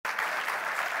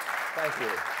Thank you.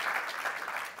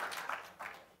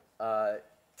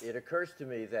 It occurs to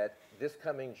me that this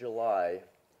coming July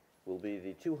will be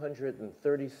the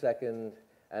 232nd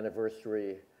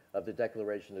anniversary of the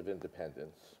Declaration of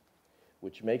Independence,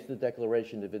 which makes the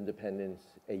Declaration of Independence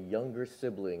a younger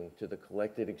sibling to the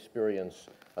collected experience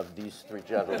of these three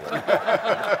gentlemen.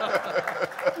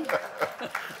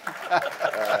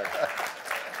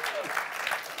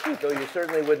 So you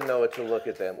certainly wouldn't know it to look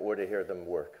at them or to hear them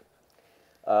work.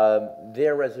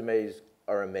 Their resumes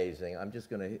are amazing. I'm just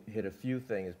going to hit a few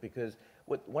things because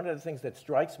one of the things that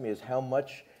strikes me is how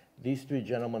much these three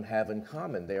gentlemen have in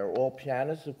common. They are all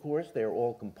pianists, of course. They are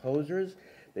all composers.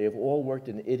 They have all worked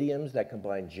in idioms that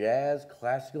combine jazz,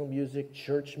 classical music,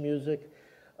 church music,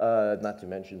 not to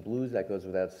mention blues, that goes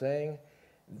without saying.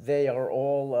 They are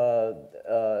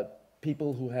all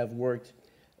people who have worked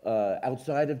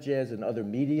outside of jazz and other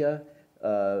media.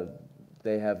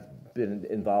 They have been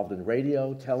involved in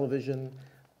radio, television,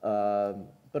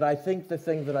 but I think the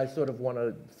thing that I sort of want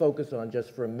to focus on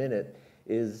just for a minute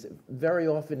is very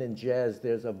often in jazz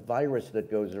there's a virus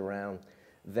that goes around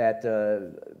that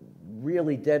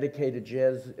really dedicated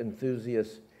jazz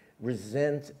enthusiasts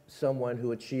resent someone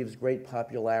who achieves great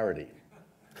popularity.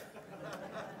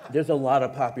 There's a lot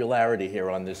of popularity here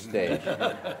on this stage,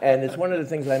 and it's one of the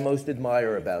things I most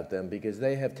admire about them because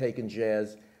they have taken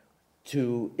jazz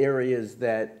to areas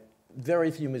that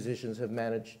very few musicians have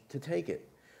managed to take it.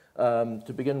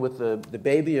 To begin with the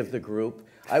baby of the group,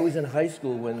 I was in high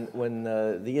school when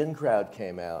the In Crowd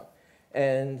came out,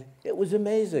 and it was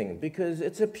amazing because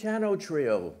it's a piano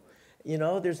trio. You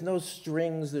know, there's no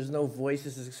strings, there's no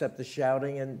voices except the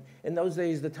shouting, and in those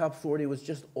days the top 40 was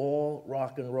just all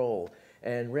rock and roll.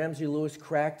 And Ramses Lewis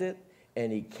cracked it,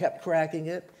 and he kept cracking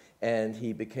it, and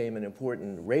he became an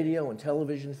important radio and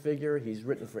television figure. He's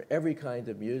written for every kind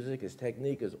of music. His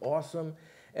technique is awesome.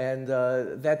 And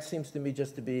that seems to me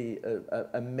just to be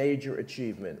a major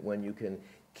achievement when you can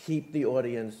keep the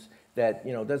audience that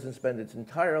doesn't spend its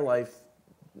entire life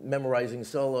memorizing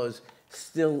solos,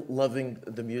 still loving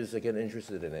the music and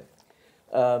interested in it.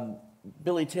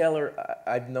 Billy Taylor,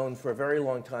 I've known for a very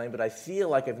long time, but I feel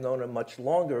like I've known him much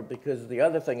longer because the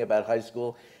other thing about high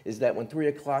school is that when 3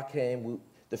 o'clock came,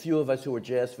 the few of us who were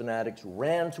jazz fanatics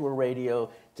ran to a radio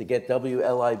to get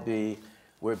WLIB,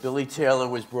 where Billy Taylor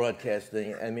was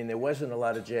broadcasting. I mean, there wasn't a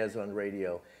lot of jazz on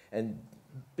radio. And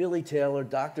Billy Taylor,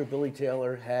 Dr. Billy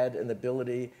Taylor, had an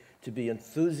ability to be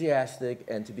enthusiastic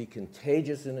and to be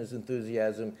contagious in his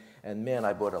enthusiasm. And man,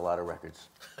 I bought a lot of records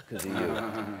because of you.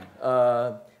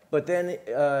 But then,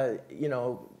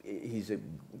 he's a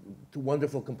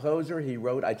wonderful composer. He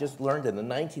wrote, I just learned in the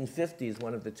 1950s,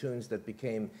 one of the tunes that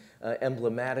became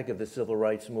emblematic of the civil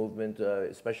rights movement,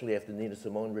 especially after Nina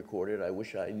Simone recorded, I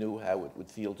Wish I Knew How It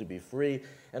Would Feel to Be Free,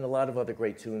 and a lot of other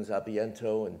great tunes,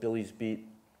 Abiento and Billy's Beat.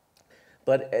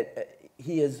 But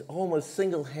he has almost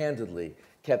single-handedly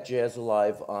kept jazz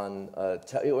alive on,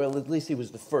 or at least he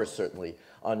was the first, certainly,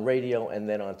 on radio and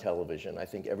then on television. I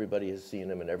think everybody has seen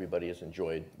him and everybody has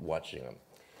enjoyed watching him.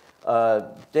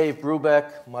 Dave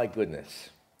Brubeck, my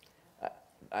goodness.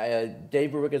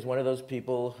 Dave Brubeck is one of those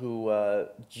people who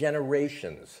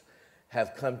generations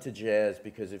have come to jazz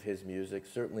because of his music.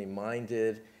 Certainly mine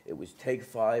did. It was Take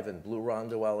Five and Blue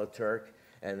Rondo a la Turk.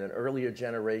 And an earlier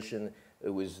generation,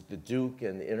 it was the Duke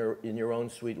and In Your Own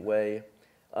Sweet Way.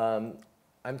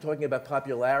 I'm talking about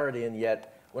popularity, and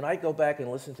yet when I go back and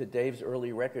listen to Dave's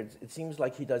early records, it seems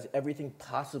like he does everything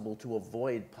possible to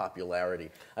avoid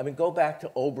popularity. I mean, go back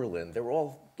to Oberlin. They're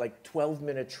all like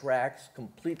 12-minute tracks,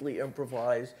 completely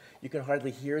improvised. You can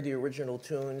hardly hear the original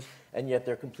tunes, and yet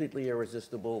they're completely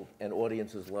irresistible, and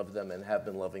audiences love them and have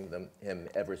been loving him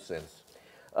ever since.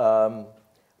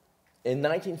 In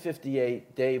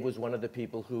 1958, Dave was one of the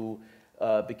people who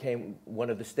became one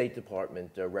of the State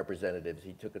Department representatives.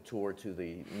 He took a tour to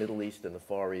the Middle East and the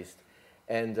Far East.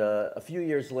 And a few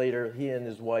years later, he and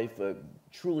his wife, a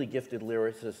truly gifted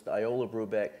lyricist, Iola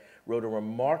Brubeck, wrote a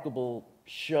remarkable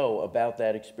show about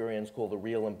that experience called The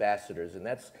Real Ambassadors. And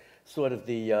that's sort of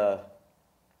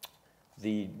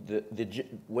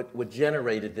what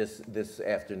generated this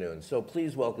afternoon. So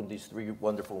please welcome these three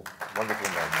wonderful, wonderful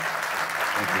men.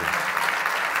 Thank you.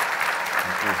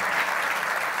 Thank you.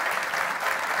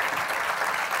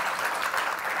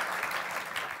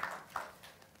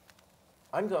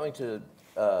 I'm going to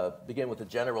begin with a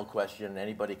general question, and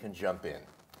anybody can jump in.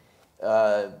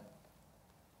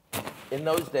 In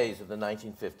those days of the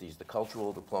 1950s, the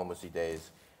cultural diplomacy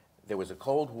days, there was a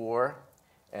Cold War,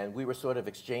 and we were sort of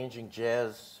exchanging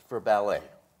jazz for ballet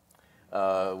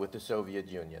with the Soviet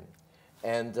Union.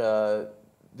 And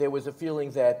there was a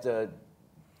feeling that,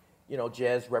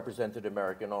 jazz represented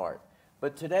American art.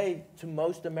 But today, to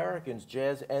most Americans,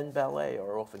 jazz and ballet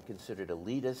are often considered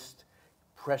elitist,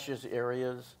 precious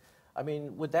areas. I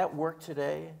mean, would that work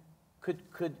today?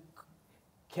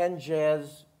 Can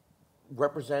jazz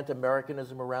represent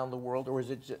Americanism around the world, or is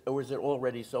it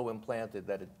already so implanted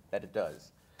that it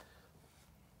does?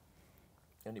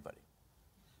 Anybody?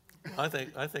 I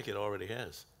think it already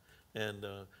has, and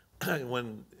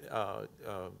when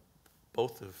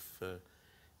both of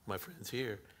my friends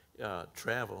here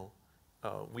travel,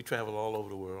 we travel all over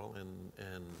the world,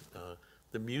 and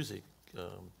the music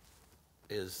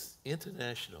is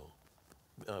international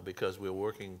because we're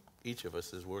working. Each of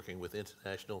us is working with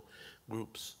international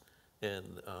groups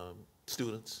and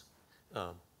students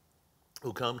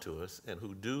who come to us and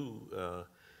who do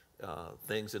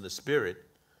things in the spirit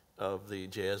of the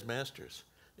jazz masters.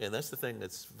 And that's the thing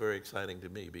that's very exciting to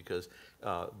me, because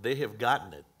they have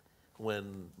gotten it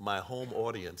when my home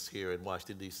audience here in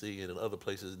Washington, D.C. and in other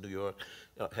places in New York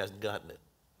hasn't gotten it.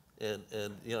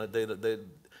 And you know,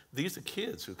 these are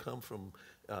kids who come from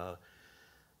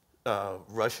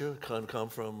Russia, come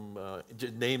from,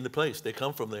 just name the place, they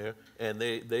come from there, and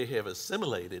they have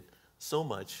assimilated so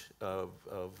much of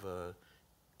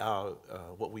our,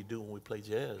 what we do when we play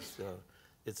jazz.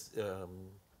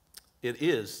 It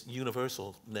is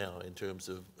universal now in terms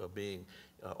of being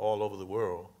all over the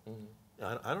world. Mm-hmm.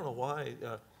 I don't know why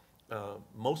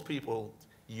most people,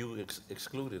 you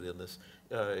excluded in this,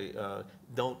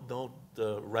 don't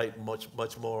write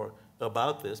much more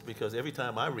about this, because every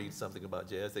time I read something about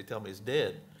jazz, they tell me it's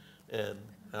dead, and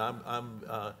I'm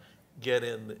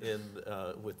getting in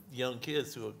with young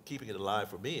kids who are keeping it alive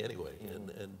for me anyway,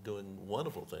 mm-hmm. and doing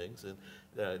wonderful things and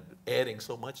adding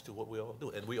so much to what we all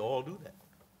do, and we all do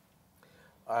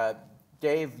that.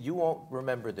 Dave, you won't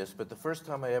remember this, but the first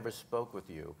time I ever spoke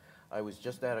with you, I was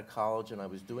just out of college and I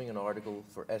was doing an article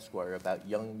for Esquire about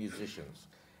young musicians.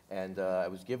 And I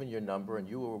was given your number, and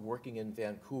you were working in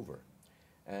Vancouver.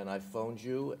 And I phoned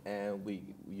you, and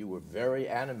you were very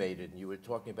animated, and you were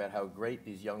talking about how great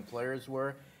these young players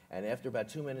were. And after about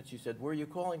 2 minutes, you said, "Where are you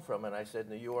calling from?" And I said,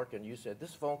 "New York." And you said,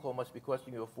 "This phone call must be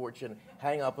costing you a fortune.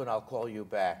 Hang up and I'll call you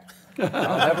back."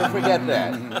 I'll never forget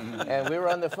that. And we were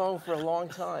on the phone for a long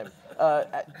time.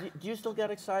 Do you still get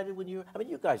excited when I mean,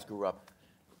 you guys grew up,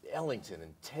 Ellington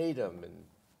and Tatum and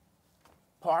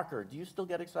Parker. Do you still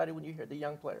get excited when you hear the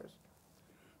young players?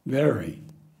 Very.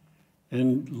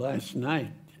 And last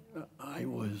night, I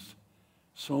was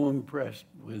so impressed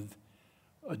with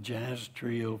a jazz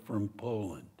trio from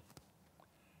Poland.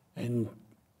 And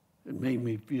it made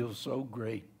me feel so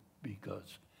great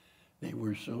because they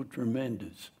were so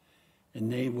tremendous.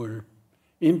 And they were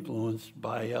influenced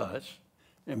by us,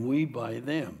 and we by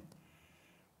them.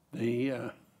 They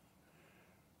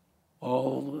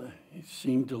all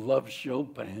seemed to love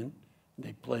Chopin.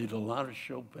 They played a lot of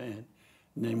Chopin,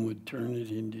 and then would turn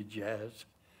it into jazz.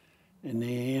 And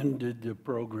they ended the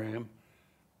program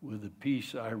with a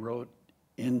piece I wrote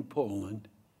in Poland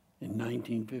in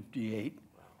 1958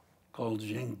 called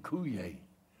Dziękuję,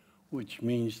 which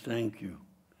means thank you.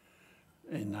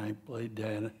 And I played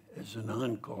that as an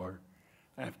encore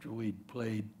after we'd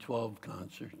played 12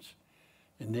 concerts.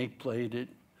 And they played it,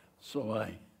 so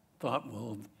I thought,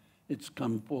 well, it's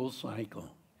come full cycle.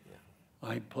 Yeah.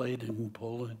 I played it in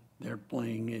Poland. They're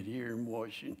playing it here in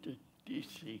Washington,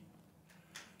 D.C.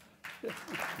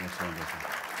 That's wonderful.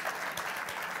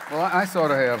 Well, I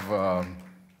sort of have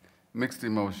mixed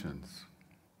emotions,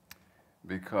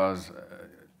 because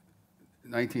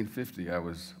 1950, I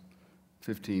was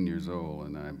 15 years old,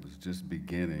 and I was just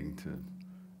beginning to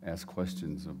ask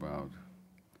questions about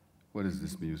what is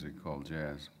this music called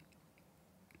jazz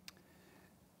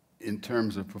in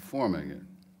terms of performing it.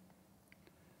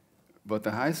 But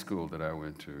the high school that I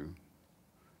went to,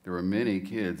 there were many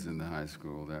kids in the high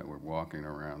school that were walking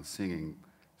around singing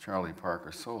Charlie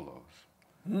Parker solos.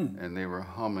 And they were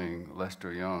humming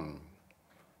Lester Young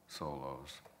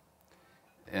solos.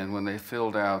 And when they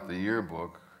filled out the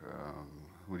yearbook,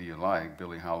 who do you like?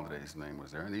 Billie Holiday's name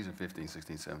was there. And these are 15,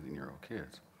 16, 17-year-old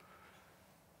kids.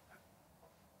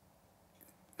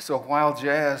 So while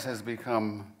jazz has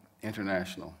become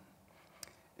international,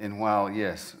 and while,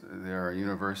 yes, there are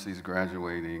universities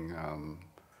graduating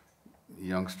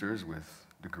youngsters with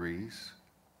degrees,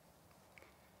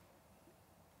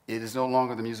 it is no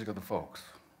longer the music of the folks,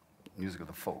 music of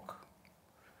the folk.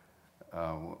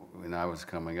 When I was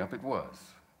coming up, it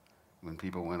was. When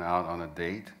people went out on a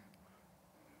date,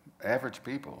 average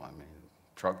people, I mean,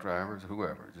 truck drivers,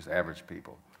 whoever, just average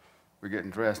people. We're getting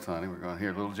dressed, honey, we're going to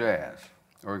hear a little jazz.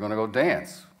 Or we're going to go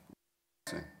dance.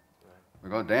 We're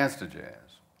going to dance to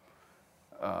jazz.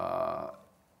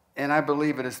 And I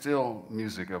believe it is still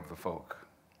music of the folk.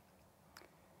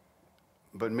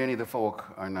 but many of the folk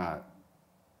are not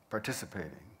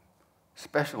participating,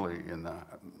 especially in the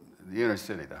inner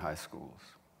city, the high schools.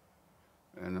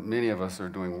 And many of us are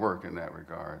doing work in that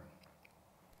regard.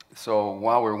 So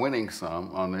while we're winning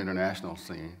some on the international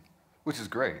scene, which is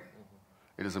great,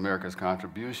 it is America's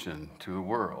contribution to the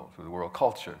world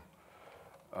culture,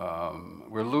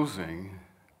 we're losing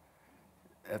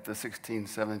at the 16,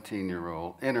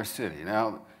 17-year-old inner city.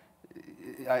 Now,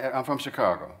 I'm from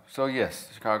Chicago, so yes,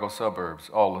 Chicago suburbs,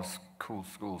 all the cool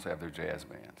schools have their jazz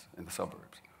bands in the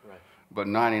suburbs. Right. But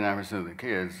 99% of the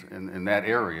kids in that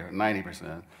area,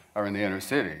 90%, are in the inner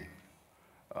city.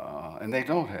 And they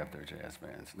don't have their jazz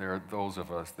bands. There are those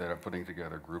of us that are putting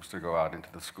together groups to go out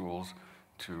into the schools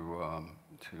to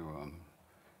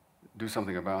do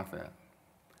something about that.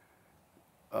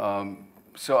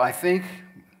 So I think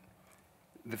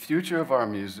the future of our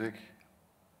music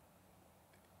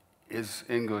is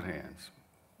in good hands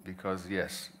because,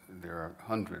 yes, there are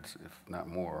hundreds, if not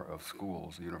more, of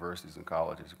schools, universities, and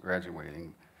colleges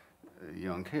graduating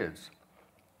young kids.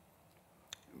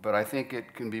 But I think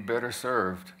it can be better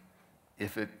served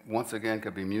if it, once again,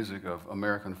 could be music of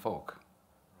American folk,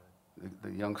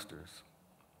 the youngsters.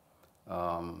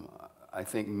 I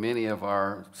think many of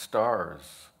our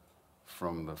stars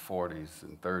from the 40s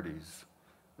and 30s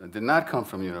did not come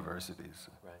from universities.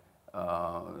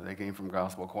 Right. They came from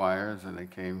gospel choirs, and they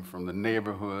came from the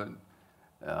neighborhood,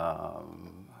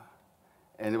 and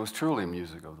it was truly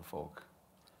music of the folk.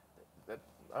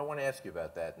 I want to ask you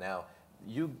about that. Now,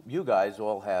 you guys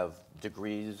all have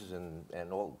degrees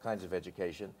and all kinds of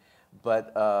education,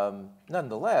 but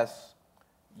nonetheless,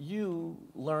 you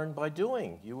learned by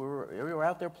doing. You were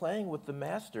out there playing with the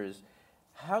masters.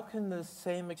 How can the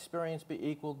same experience be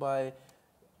equaled by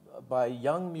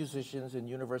young musicians in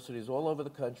universities all over the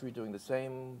country doing the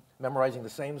same, memorizing the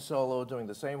same solo, doing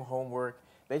the same homework,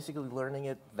 basically learning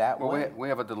it that way? We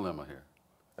have a dilemma here.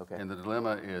 Okay. And the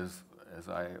dilemma is, as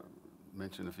I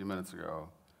mentioned a few minutes ago,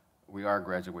 we are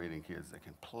graduating kids that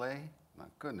can play. My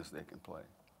goodness, they can play.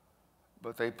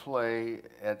 But they play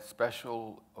at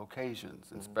special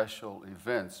occasions and special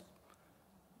events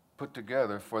put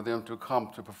together for them to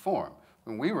come to perform.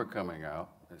 When we were coming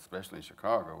out, especially in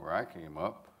Chicago, where I came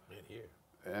up,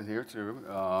 and here too,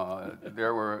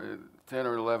 there were 10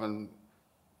 or 11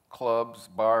 clubs,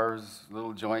 bars,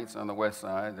 little joints on the west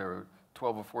side. There were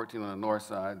 12 or 14 on the north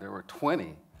side. There were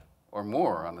 20 or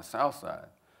more on the south side.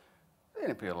 They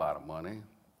didn't pay a lot of money,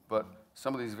 but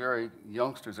some of these very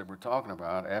youngsters that we're talking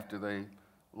about, after they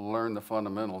learn the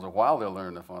fundamentals, or while they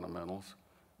learn the fundamentals,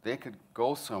 they could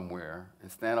go somewhere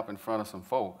and stand up in front of some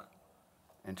folk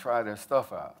and try their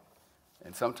stuff out.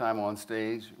 And sometime on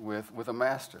stage with a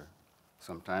master,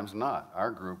 sometimes not.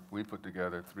 Our group, we put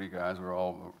together 3 guys, we're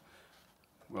all,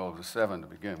 well, it was 7 to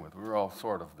begin with. We were all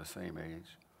sort of the same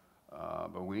age,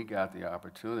 but we got the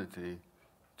opportunity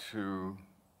to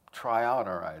try out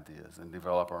our ideas and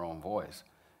develop our own voice.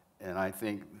 And I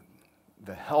think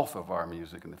the health of our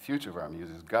music and the future of our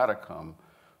music has got to come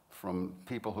from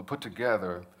people who put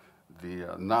together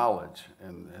the knowledge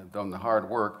and have done the hard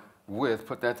work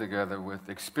put that together with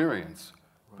experience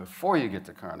before you get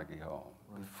to Carnegie Hall,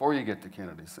 before you get to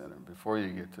Kennedy Center, before you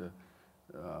get to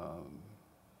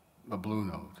the Blue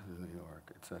Note in New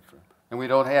York, et cetera. And we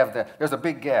don't have that. There's a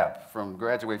big gap from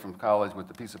graduate from college with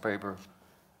a piece of paper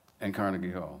and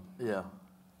Carnegie Hall. Yeah.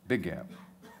 Big gap.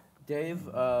 Dave,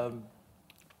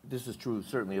 this is true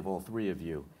certainly of all 3 of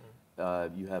you.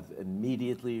 You have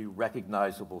immediately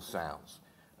recognizable sounds.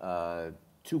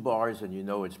 2 bars and you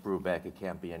know it's Brubeck, it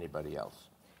can't be anybody else.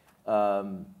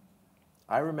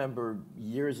 I remember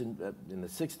years in the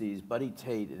 60s, Buddy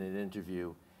Tate in an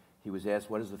interview, he was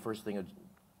asked, what is the first thing a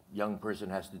young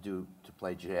person has to do to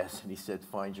play jazz? And he said,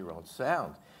 find your own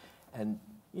sound. And,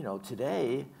 you know,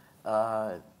 today,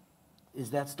 is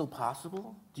that still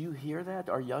possible? Do you hear that?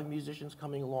 Are young musicians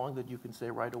coming along that you can say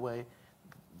right away,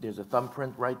 there's a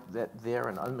thumbprint right there,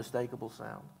 an unmistakable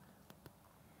sound?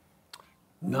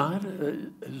 Not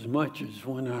as much as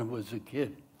when I was a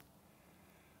kid.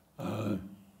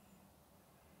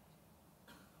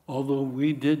 Although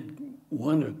we did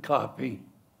want to copy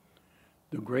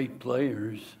the great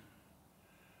players,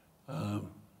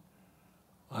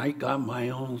 I got my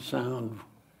own sound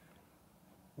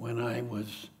when I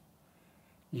was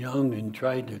young and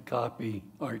tried to copy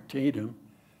Art Tatum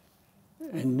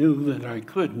and knew that I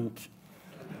couldn't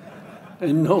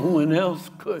and no one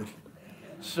else could.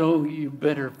 So you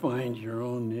better find your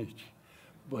own niche.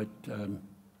 But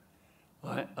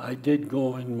I did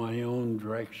go in my own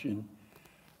direction,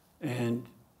 and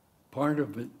part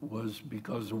of it was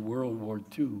because of World War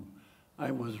II. I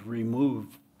was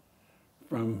removed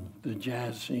from the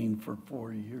jazz scene for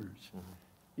 4 years.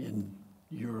 in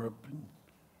Europe and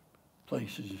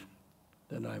places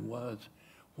that I was.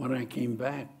 When I came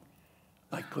back,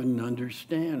 I couldn't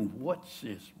understand, what's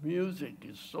this? Music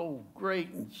is so great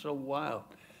and so wild.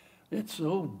 It's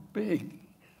so big,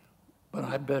 but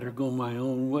I better go my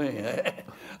own way.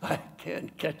 I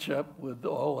can't catch up with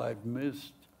all I've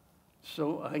missed.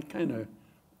 So I kind of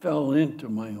fell into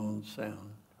my own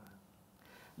sound.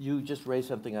 You just raised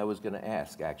something I was going to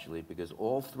ask, actually, because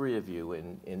all three of you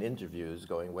in interviews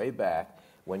going way back,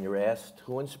 when you're asked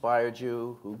who inspired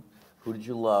you, who did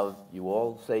you love, you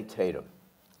all say Tatum.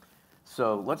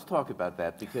 So let's talk about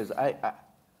that, because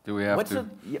Do we have to?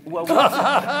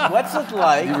 What's it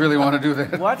like? You really want to do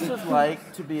that? What's it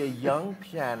like to be a young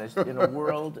pianist in a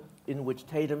world in which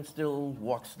Tatum still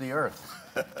walks the earth?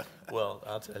 Well,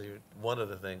 I'll tell you, one of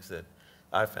the things that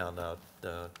I found out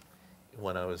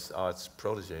when I was Art's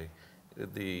protege,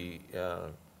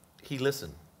 he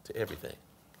listened to everything.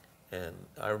 And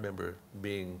I remember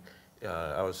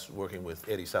I was working with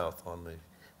Eddie South on the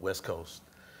West Coast,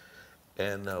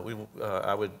 and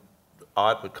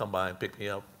Art would come by and pick me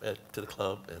up to the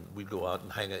club, and we'd go out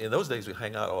and hang out. In those days, we'd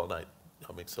hang out all night.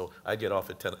 I mean, so I'd get off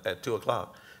at 2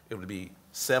 o'clock. It would be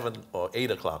 7 or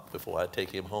 8 o'clock before I'd take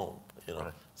him home, you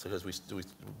know, so because we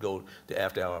go to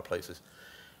after-hour places.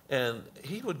 And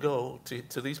he would go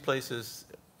to these places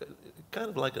kind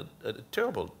of like a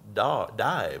terrible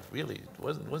dive, really. It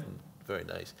wasn't very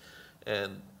nice.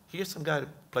 And here's some guy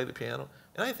that played the piano,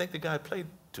 and I didn't think the guy played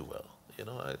too well. You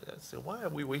know, I said, why are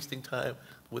we wasting time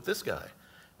with this guy?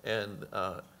 And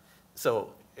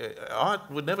so Art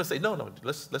would never say, no,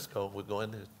 let's go. We're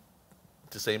going to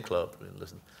the same club and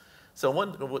listen. So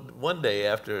one day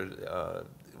after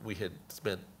we had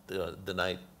spent the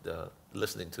night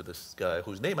listening to this guy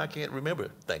whose name I can't remember,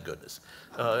 thank goodness.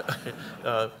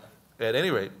 At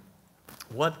any rate,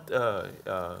 what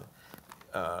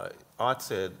Art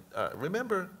said,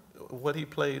 remember what he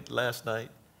played last night?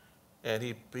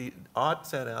 And Art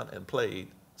sat down and played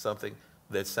something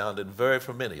that sounded very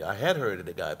familiar. I had heard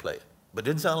the guy play it, but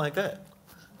didn't sound like that,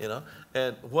 you know?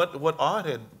 And what Art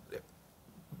had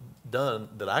done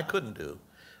that I couldn't do,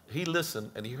 he listened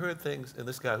and he heard things in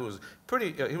this guy who was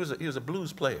he was a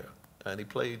blues player, and he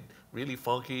played really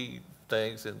funky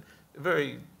things and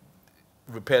very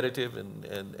repetitive and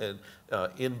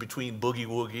in between boogie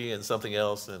woogie and something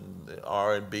else and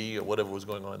R&B or whatever was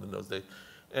going on in those days.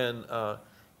 And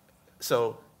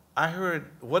so I heard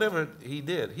whatever he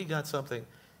did, he got something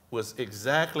was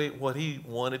exactly what he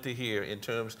wanted to hear in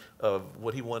terms of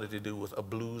what he wanted to do with a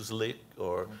blues lick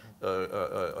or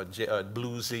a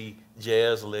bluesy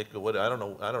jazz lick or what. I don't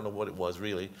know what it was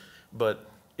really, but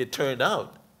it turned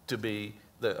out to be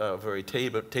the very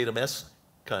Tatum-esque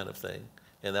kind of thing,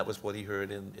 and that was what he heard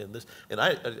in this. And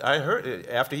I heard it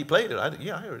after he played it. I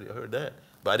heard that,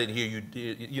 but I didn't hear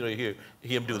hear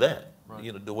him do that. Right.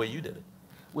 You know, the way you did it.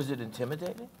 Was it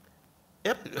intimidating?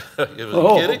 Yep, it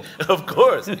was kidding. Of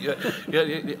course, yeah.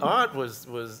 Art was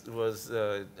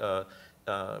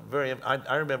very.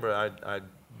 I remember I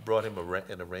brought him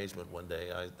an arrangement one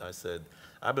day. I said,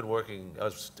 I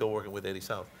was still working with Eddie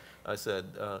South. I said,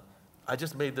 I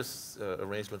just made this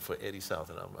arrangement for Eddie South,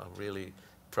 and I'm really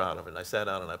proud of it. And I sat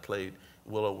down and I played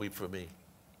 "Willow Weep for Me."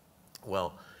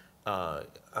 Well,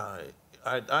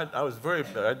 I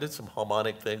did some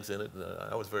harmonic things in it. And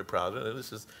I was very proud of it. And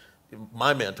this is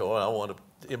my mentor. I want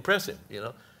to impress him, you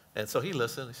know. And so he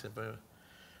listened. He said,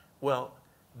 well,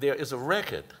 there is a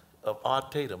record of Art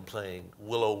Tatum playing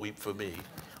 "Willow Weep for Me,"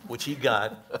 which he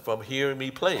got from hearing me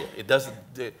play it. It doesn't.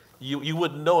 You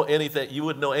wouldn't know anything. You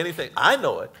wouldn't know anything. I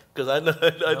know it because I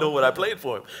know what I played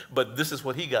for him. But this is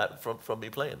what he got from me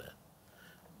playing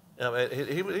that.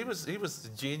 He was a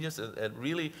genius and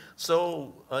really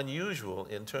so unusual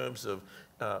in terms of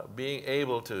being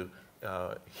able to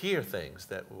hear things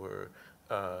that were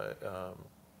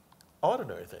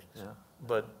ordinary things,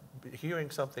 but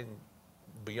hearing something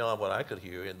beyond what I could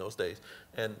hear in those days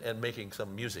and making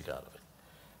some music out of it.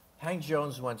 Hank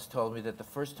Jones once told me that the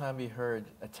first time he heard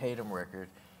a Tatum record,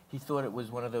 he thought it was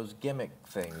one of those gimmick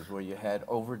things where you had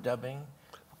overdubbing.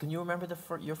 Can you remember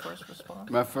your first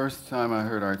response? My first time I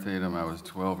heard Art Tatum, I was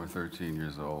 12 or 13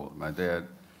 years old. My dad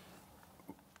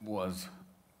was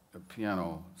a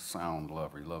piano sound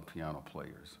lover. He loved piano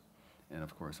players, and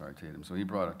of course Art Tatum. So he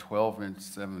brought a 12-inch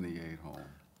 78 home,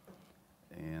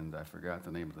 and I forgot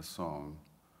the name of the song.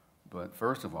 But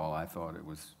first of all, I thought it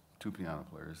was two piano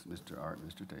players, Mr. Art and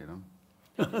Mr. Tatum.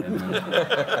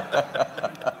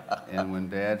 And when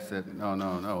Dad said,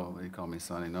 no, he called me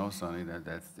Sonny, no, Sonny,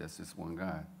 that's just one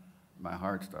guy, my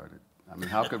heart started. I mean,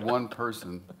 how could one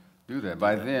person do that?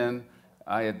 By then,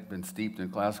 I had been steeped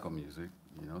in classical music.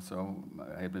 You know, so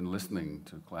I had been listening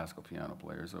to classical piano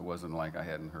players. It wasn't like I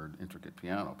hadn't heard intricate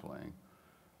piano playing,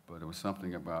 but it was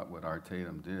something about what Art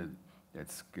Tatum did that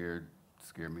scared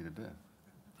me to death.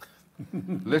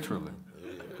 Literally.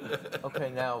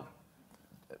 Okay, now,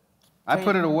 I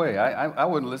put it away. I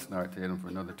wouldn't listen to Art Tatum for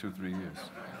another 2-3 years.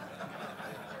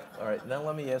 all right, now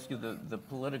let me ask you the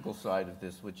political side of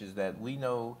this, which is that we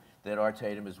know that Art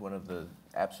Tatum is one of the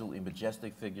absolutely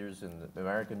majestic figures in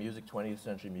American music, 20th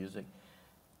century music.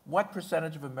 What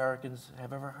percentage of Americans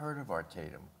have ever heard of Art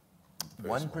Tatum?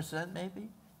 1% maybe?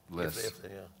 Less. Yeah,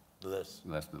 less.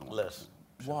 Less than 1%. Less.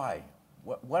 Why?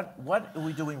 What are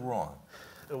we doing wrong?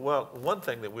 Well, one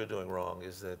thing that we're doing wrong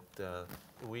is that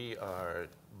we are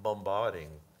bombarding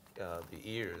the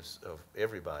ears of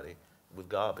everybody with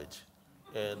garbage,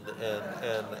 and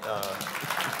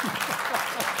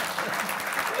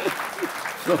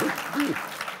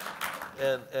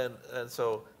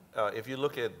so if you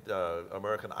look at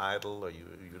American Idol, or you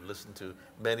listen to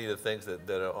many of the things that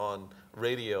are on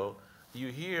radio, you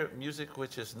hear music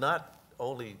which is not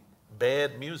only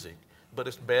bad music, but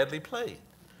it's badly played.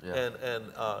 Yeah.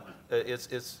 And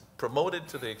it's promoted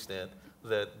to the extent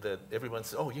that everyone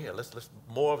says, oh yeah, let's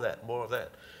more of that, more of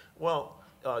that. Well,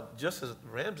 just as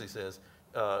Ramsey says,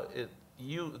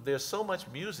 there's so much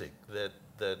music that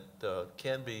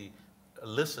can be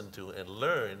listened to and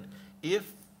learned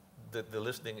if the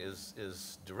listening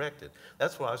is directed.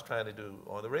 That's what I was trying to do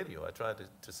on the radio. I tried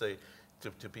to say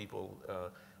to people,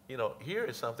 you know, here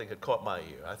is something that caught my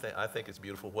ear. I think it's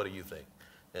beautiful. What do you think?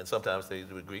 And sometimes they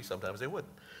would agree, sometimes they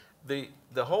wouldn't.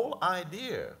 The whole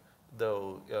idea,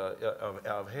 though,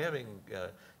 of having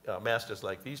masters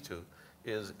like these two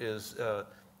is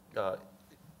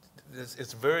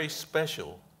it's very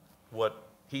special what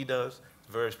he does.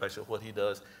 It's very special what he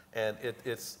does, and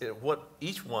it's what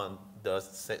each one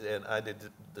does. And I did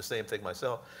the same thing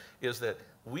myself. Is that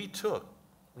we took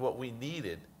what we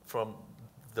needed from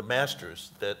the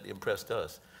masters that impressed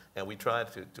us, and we tried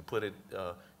to put it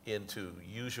into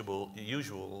usual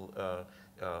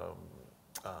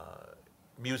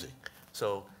music.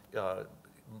 So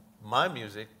my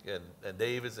music and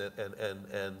David's and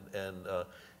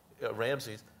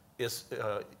Ramsey's is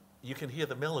you can hear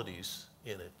the melodies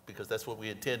in it because that's what we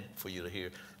intend for you to hear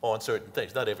on certain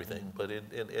things, not everything, but in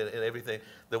everything,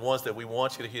 the ones that we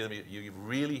want you to hear, you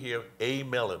really hear a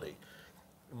melody.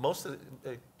 Most of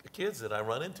the kids that I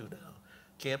run into now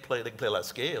can't play. They can play a lot of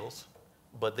scales,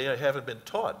 but they haven't been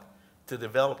taught to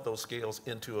develop those scales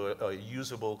into a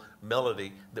usable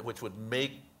melody which would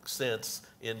make sense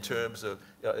in terms of,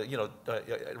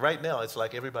 right now it's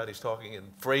like everybody's talking in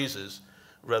phrases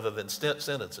rather than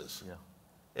sentences. Yeah.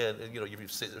 And you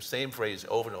say the same phrase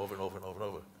over and over and over and over and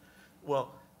over.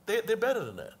 Well, they're better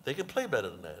than that. They can play better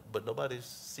than that, but nobody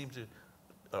seems to.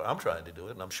 I'm trying to do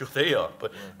it, and I'm sure they are.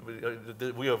 But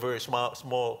we are a very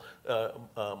small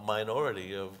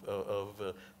minority of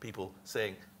people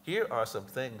saying, here are some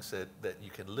things that you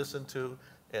can listen to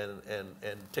and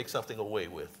take something away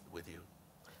with you.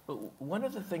 But one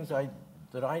of the things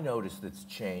that I noticed that's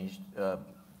changed, that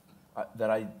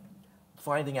I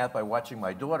finding out by watching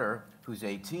my daughter, who's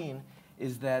 18,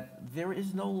 is that there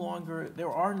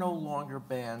are no longer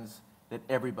bands that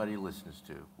everybody listens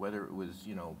to, whether it was,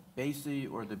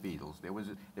 Basie or the Beatles.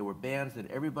 There were bands that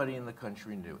everybody in the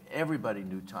country knew. Everybody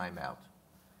knew Time Out.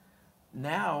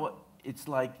 Now, it's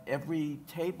like every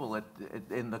table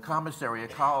in the commissary at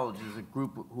college is a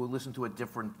group who listen to a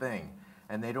different thing,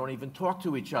 and they don't even talk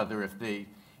to each other if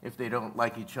they don't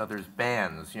like each other's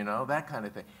bands, that kind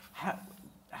of thing.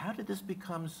 How did this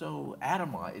become so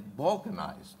atomized,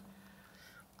 balkanized?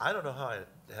 I don't know how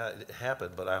it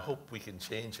happened, but I hope we can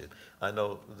change it. I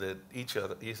know that each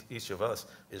of us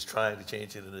is trying to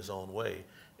change it in his own way,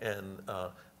 and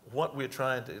what we're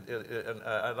trying to, and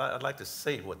I'd like to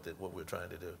say what we're trying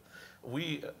to do.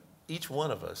 Each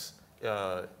one of us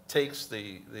takes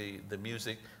the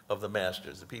music of the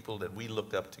masters, the people that we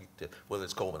looked up to, whether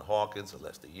it's Coleman Hawkins or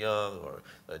Lester Young or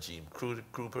Gene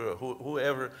Krupa or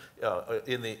whoever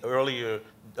in the earlier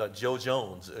Joe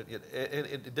Jones.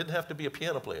 It didn't have to be a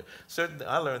piano player. Certainly,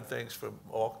 I learned things from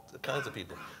all kinds of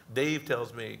people. Dave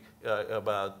tells me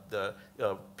about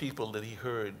people that he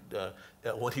heard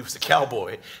when he was a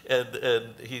cowboy, and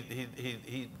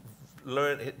he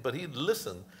learned, but he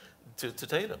listened to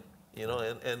Tatum.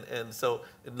 And so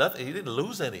nothing. He didn't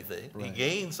lose anything. Right. He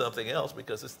gained something else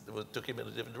because it took him in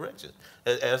a different direction,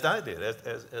 as I did,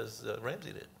 as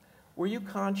Ramsey did. Were you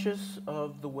conscious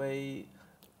of the way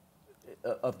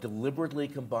of deliberately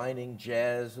combining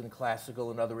jazz and classical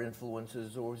and other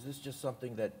influences, or is this just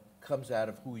something that comes out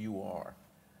of who you are?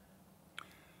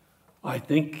 I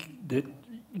think that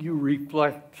you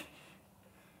reflect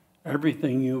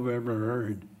everything you've ever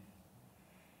heard.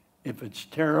 If it's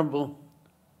terrible,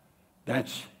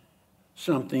 that's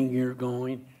something you're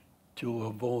going to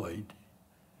avoid.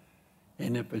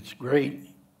 And if it's great,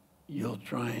 you'll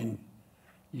try and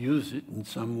use it in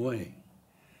some way.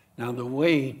 Now,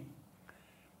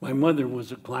 my mother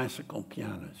was a classical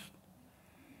pianist.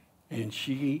 And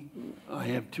I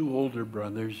have two older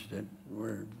brothers that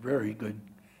were very good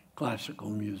classical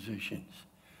musicians.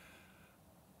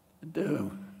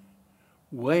 The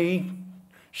way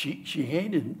she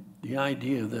hated the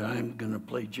idea that I'm going to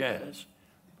play jazz.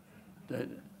 That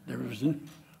there wasn't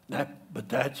that, but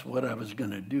that's what I was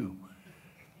going to do.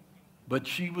 But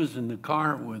she was in the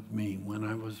car with me when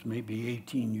I was maybe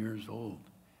 18 years old,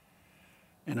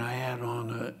 and I had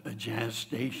on a jazz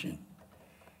station,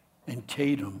 and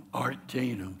Art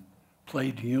Tatum,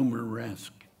 played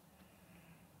Humoresque.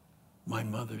 My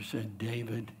mother said,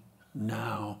 "David,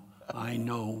 now I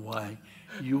know why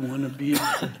you want to be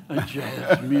a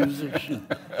jazz musician."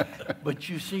 But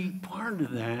you see, part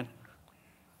of that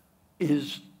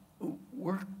is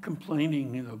we're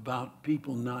complaining about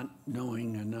people not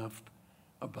knowing enough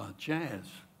about jazz.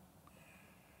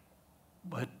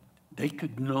 But they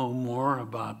could know more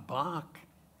about Bach,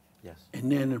 Yes.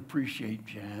 and then appreciate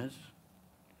jazz.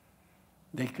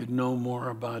 They could know more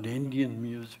about Indian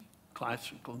music,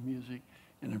 classical music,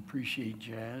 and appreciate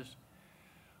jazz.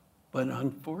 But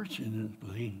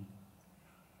unfortunately,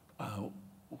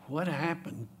 what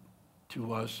happened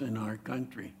to us in our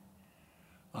country?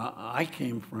 I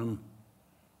came from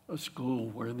a school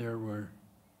where there were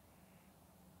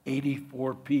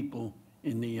 84 people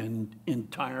in the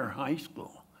entire high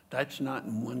school. That's not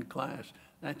in one class,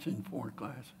 that's in 4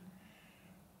 classes.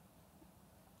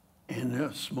 And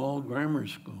a small grammar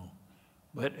school.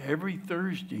 But every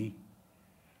Thursday,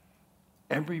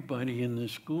 everybody in the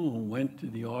school went to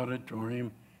the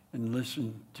auditorium and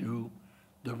listened to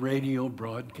the radio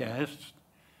broadcasts.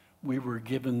 We were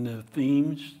given the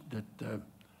themes that the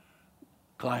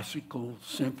classical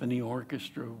symphony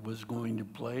orchestra was going to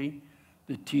play.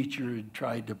 The teacher had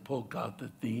tried to poke out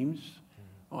the themes,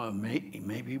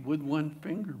 maybe with one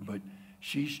finger, but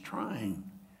she's trying.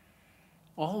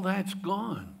 All that's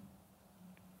gone.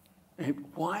 And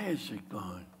why is it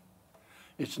gone?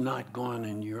 It's not gone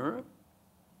in Europe.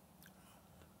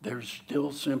 There's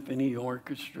still symphony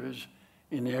orchestras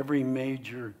in every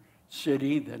major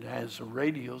city that has a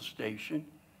radio station,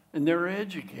 and they're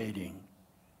educating.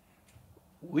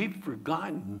 We've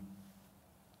forgotten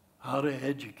how to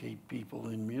educate people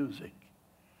in music.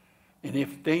 And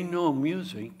if they know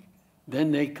music,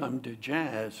 then they come to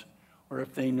jazz, or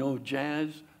if they know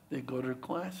jazz, they go to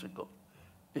classical.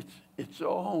 It's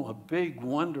all a big,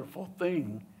 wonderful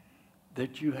thing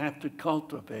that you have to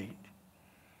cultivate.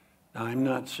 Now, I'm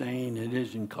not saying it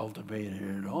isn't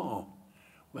cultivated at all,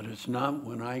 but it's not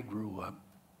when I grew up.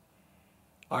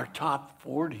 Our top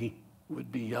 40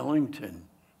 would be Ellington,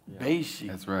 Basie.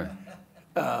 That's right.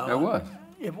 That was.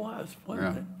 It was,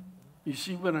 wasn't it? You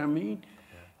see what I mean?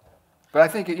 But I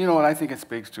think, you know what, I think it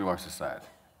speaks to our society.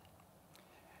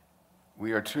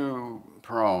 We are too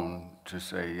prone to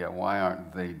say, yeah, why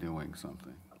aren't they doing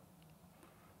something?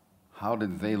 How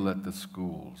did they let the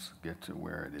schools get to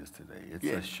where it is today? It's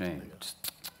a shame.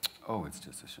 Oh, it's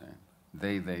just a shame.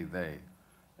 They.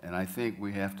 And I think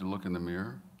we have to look in the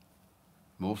mirror.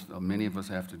 Many of us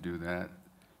have to do that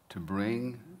to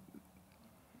bring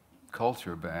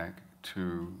culture back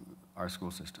to our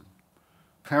school system.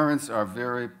 Parents are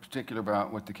very particular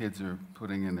about what the kids are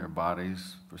putting in their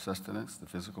bodies for sustenance, the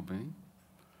physical being.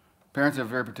 Parents are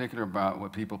very particular about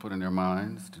what people put in their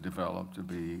minds to develop to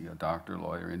be a doctor,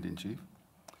 lawyer, Indian chief.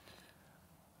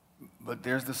 But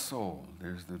there's the soul,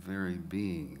 there's the very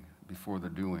being before the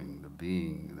doing, the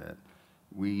being that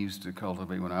we used to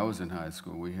cultivate. When I was in high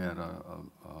school, we had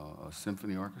a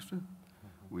symphony orchestra,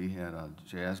 we had a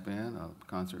jazz band, a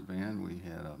concert band, we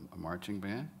had a marching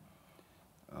band,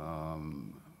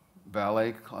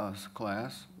 ballet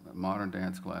class, modern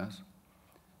dance class,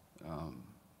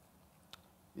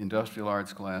 industrial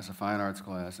arts class, a fine arts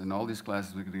class, and all these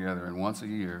classes would get together, and once a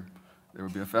year there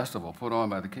would be a festival put on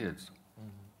by the kids.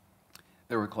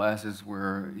 There were classes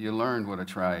where you learned what a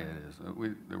triad is.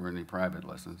 There weren't any private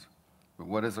lessons. But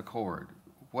what is a chord?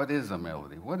 What is a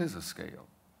melody? What is a scale?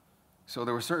 So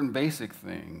there were certain basic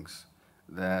things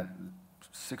that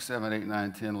 6, 7, 8,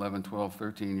 9, 10, 11, 12,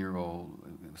 13-year-old,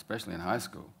 especially in high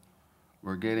school,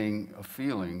 were getting a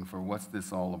feeling for what's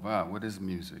this all about? What is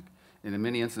music? And in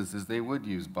many instances, they would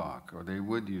use Bach, or they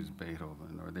would use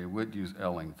Beethoven, or they would use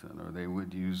Ellington, or they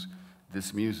would use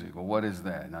this music. Well, what is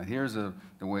that? Now, here's the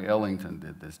way Ellington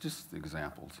did this, just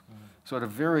examples. So at a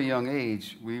very young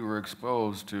age, we were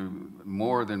exposed to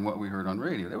more than what we heard on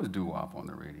radio. There was doo-wop on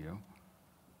the radio.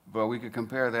 But we could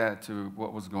compare that to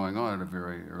what was going on at a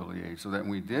very early age, so that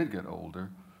when we did get older,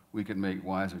 we could make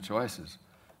wiser choices.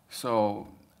 So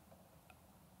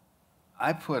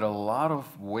I put a lot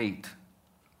of weight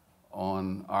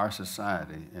on our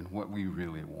society and what we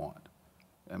really want.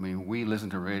 I mean, we listen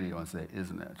to radio and say,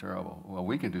 isn't that terrible? Well,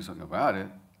 we can do something about it.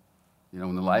 You know,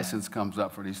 when the license comes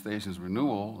up for these stations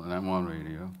renewal, and I'm on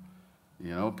radio,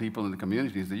 you know, people in the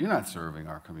community say, you're not serving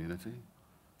our community.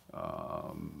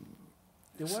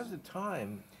 There was a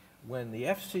time when the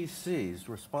FCC's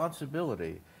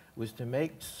responsibility was to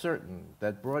make certain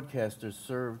that broadcasters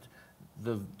served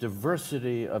the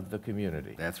diversity of the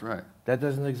community. That's right. That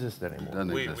doesn't exist anymore.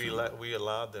 Doesn't exist anymore. We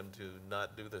allowed them to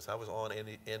not do this. I was on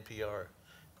NPR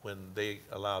when they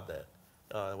allowed that.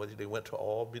 When they went to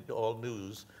all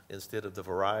news instead of the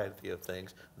variety of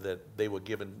things that they were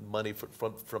given money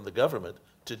from the government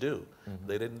to do.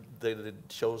 Mm-hmm. They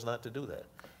chose not to do that.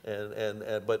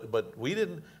 But we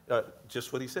didn't,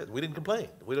 just what he said, we didn't complain.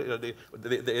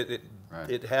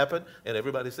 It happened, and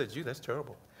everybody said, gee, that's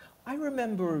terrible. I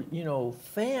remember, you know,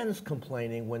 fans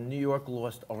complaining when New York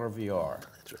lost RVR.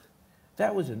 That's right.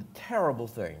 That was a terrible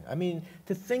thing. I mean,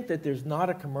 to think that there's not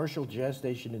a commercial jazz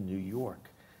station in New York.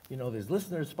 You know, there's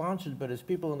listener-sponsored, but as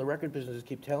people in the record business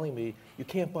keep telling me, you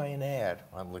can't buy an ad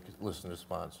on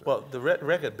listener-sponsored. Well, the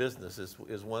record business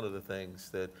is one of the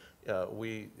things that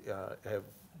we have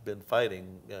been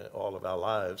fighting all of our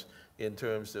lives in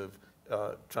terms of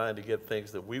trying to get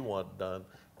things that we want done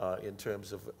in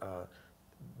terms of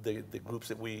the groups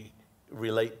that we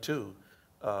relate to.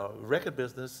 Record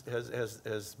business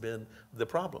has been the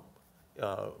problem.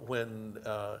 When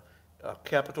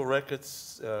Capitol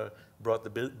Records brought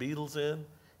the Beatles in,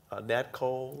 Nat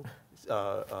Cole,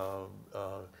 all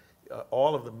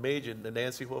of the major,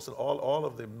 Nancy Wilson, all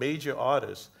of the major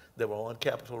artists that were on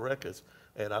Capitol Records,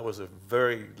 and I was a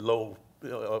very low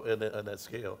in that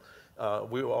scale.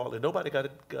 We were all, and nobody got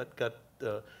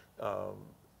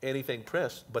anything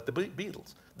pressed but the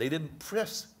Beatles. They didn't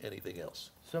press anything else.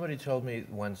 Somebody told me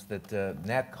once that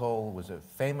Nat Cole was a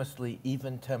famously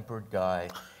even-tempered guy,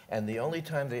 and the only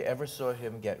time they ever saw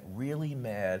him get really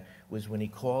mad was when he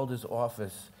called his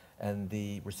office and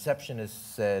the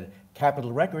receptionist said,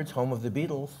 Capitol Records, home of the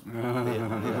Beatles.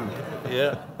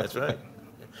 Yeah, that's right.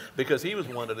 Because he was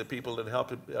one of the people that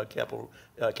helped Capitol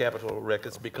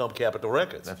Records become Capitol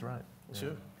Records. That's right.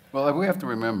 Sure. Well, we have to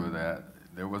remember that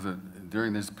there was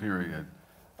during this period,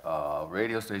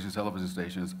 radio stations, television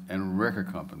stations, and record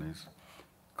companies,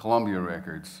 Columbia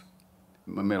Records,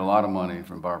 made a lot of money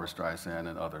from Barbra Streisand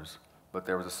and others, but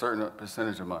there was a certain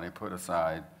percentage of money put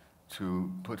aside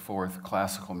to put forth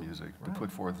classical music, to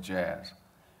put forth jazz.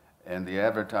 And the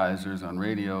advertisers on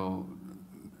radio,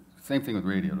 same thing with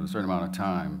radio, there was a certain amount of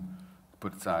time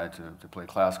put aside to play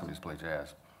classical music, play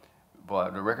jazz.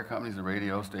 But the record companies, the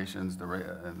radio stations,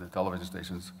 and the television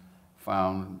stations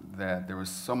found that there was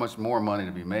so much more money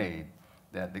to be made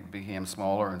that it became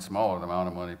smaller and smaller, the amount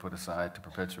of money put aside to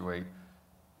perpetuate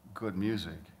good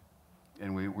music.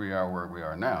 And we are where we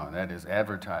are now, and that is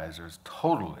advertisers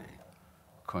totally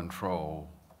control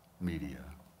media.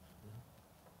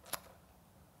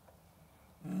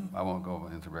 I won't go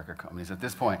into record companies at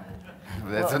this point.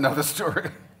 That's another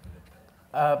story.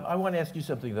 I want to ask you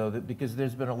something, though, because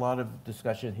there's been a lot of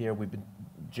discussion here. We've been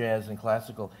jazz and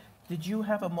classical. Did you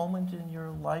have a moment in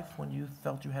your life when you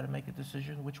felt you had to make a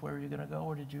decision which way were you going to go,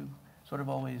 or did you sort of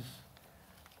always?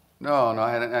 No,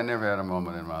 I never had a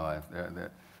moment in my life.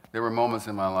 There were moments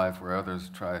in my life where others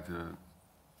tried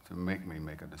to make me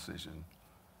make a decision.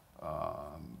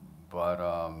 But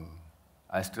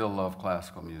I still love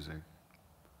classical music,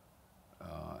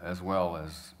 as well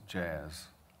as jazz,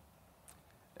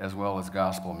 as well as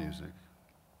gospel music,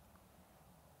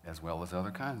 as well as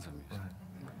other kinds of music. Right.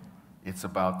 It's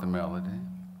about the melody,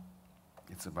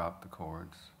 it's about the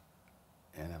chords,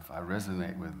 and if I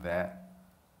resonate with that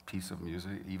piece of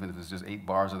music, even if it's just 8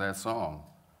 bars of that song,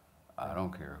 I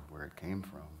don't care where it came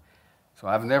from. So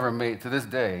I've never made, to this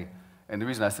day, and the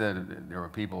reason I said there were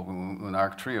people, when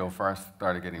our trio first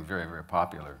started getting very, very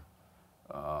popular,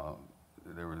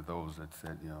 there were those that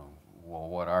said, you know, well,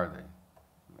 what are they?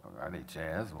 Are they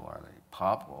jazz, or are they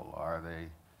pop, or are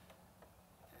they?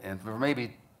 And for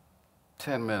maybe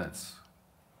 10 minutes,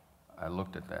 I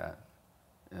looked at that,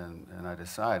 and I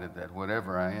decided that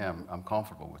whatever I am, I'm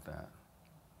comfortable with that.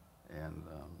 And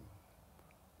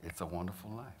it's a wonderful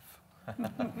life.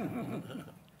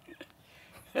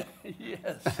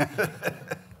 Yes.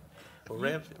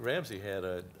 Well, Ramsey had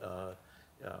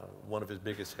one of his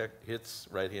biggest hits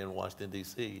right here in Washington,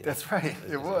 D.C. That's right,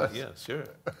 it was. Yeah, sure.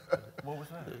 What was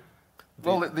that?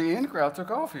 Well, the in crowd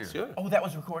took off here. Sure. Oh, that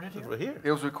was recorded here? Right here.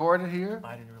 It was recorded here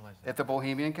I didn't realize that. at the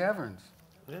Bohemian Caverns.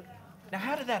 Yeah. Now,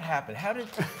 how did that happen? How did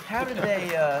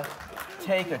they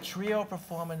take a trio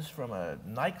performance from a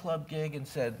nightclub gig and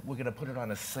said, we're going to put it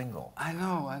on a single? I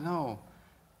know.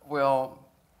 Well,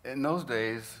 in those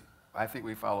days, I think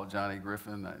we followed Johnny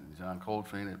Griffin. John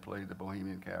Coltrane had played the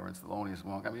Bohemian Caverns, Thelonious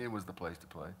Monk. I mean, it was the place to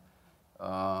play.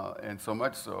 And so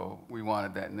much so, we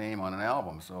wanted that name on an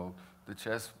album. So the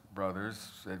Chess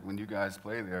Brothers said, when you guys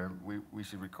play there, we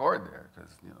should record there,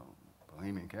 because, you know,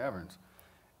 Bohemian Caverns.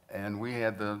 And we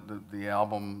had the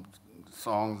album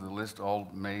songs, the list all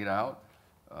made out.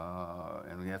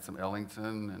 And we had some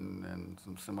Ellington and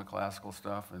some semi-classical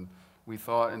stuff. And we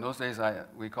thought, in those days,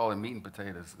 we called it meat and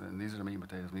potatoes. And these are the meat and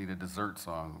potatoes. We need a dessert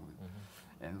song.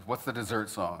 Mm-hmm. And what's the dessert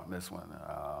song on this one?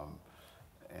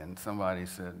 And somebody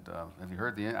said, have you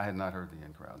heard I had not heard the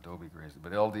in crowd, Dobie Gracie,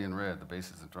 but LD and Red, the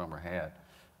bassist and drummer, had.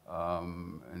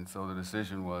 And so the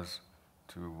decision was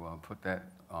to put that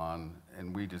on,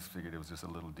 and we just figured it was just a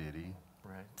little ditty.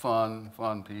 Right.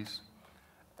 Fun piece.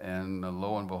 And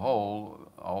lo and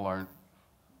behold, all our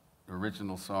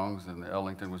original songs in the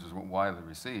Ellington, which was widely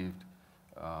received,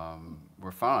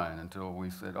 were fine until we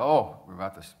said, oh, we're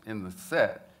about to end the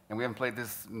set, and we haven't played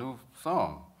this new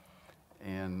song.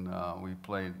 And we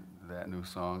played that new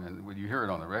song, and when you hear it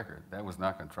on the record, that was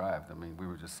not contrived. I mean, we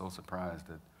were just so surprised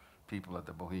that people at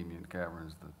the Bohemian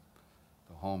Caverns,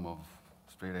 the home of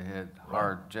straight-ahead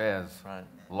hard jazz,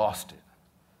 lost it.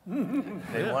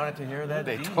 They wanted to hear that?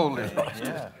 They beat. totally lost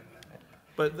Yeah. it.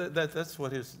 But that's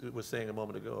what he was saying a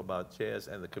moment ago about jazz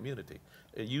and the community.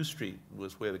 U Street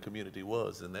was where the community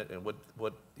was, and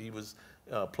what he was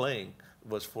playing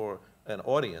was for an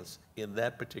audience in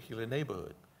that particular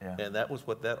neighborhood. Yeah. And that was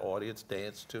what that audience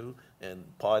danced to and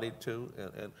partied to,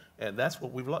 and that's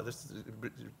what we've lost. This is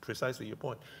precisely your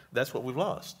point. That's what we've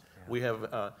lost. Yeah. We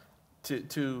have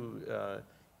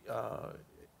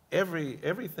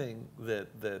everything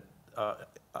that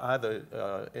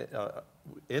either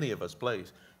any of us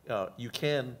plays, you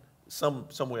can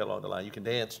somewhere along the line you can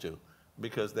dance to,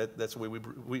 because that's the way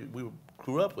we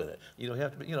grew up with it. You don't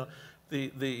have to be, you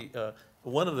know,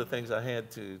 one of the things I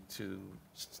had to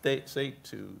say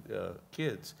to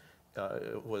kids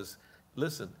was,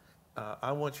 listen,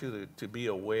 I want you to be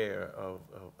aware of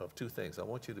two things. I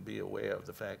want you to be aware of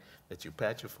the fact that you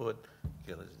pat your foot,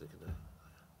 you know,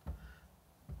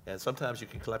 and sometimes you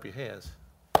can clap your hands.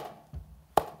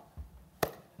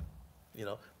 You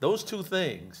know, those two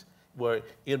things were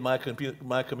in my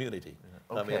community.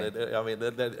 Okay. I mean,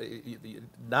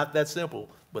 not that simple,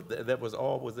 but that was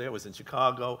all was there. It was in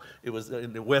Chicago. It was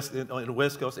in the West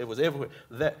Coast. It was everywhere.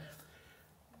 That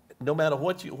no matter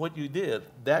what you did,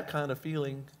 that kind of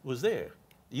feeling was there.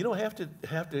 You don't have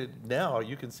to now.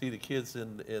 You can see the kids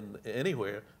in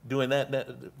anywhere doing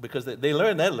that because they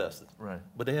learned that lesson. Right.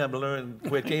 But they haven't learned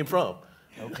where it came from.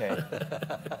 Okay.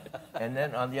 And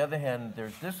then on the other hand,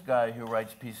 there's this guy who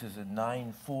writes pieces in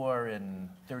 9/4 and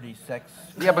 36.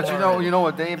 Yeah, but you know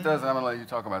what Dave does? I'm gonna let you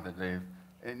talk about that, Dave.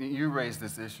 And you raised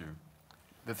this issue.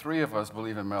 The three of us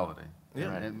believe in melody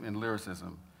and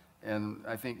lyricism. And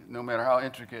I think no matter how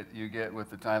intricate you get with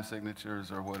the time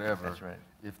signatures or whatever, that's right,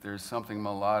 if there's something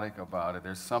melodic about it,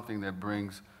 there's something that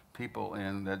brings people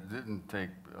in that didn't take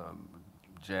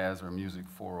jazz or music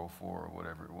 404 or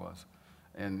whatever it was.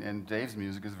 And Dave's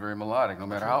music is very melodic, no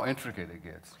matter how intricate it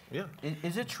gets. Yeah.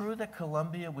 Is it true that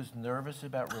Columbia was nervous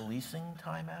about releasing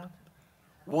Time Out?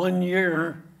 1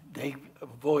 year, they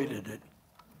avoided it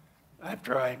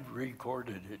after I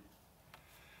recorded it.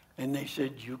 And they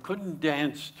said you couldn't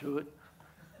dance to it.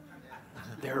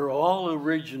 They're all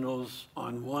originals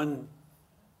on one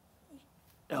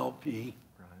LP.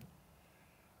 Right.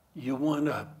 You want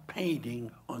a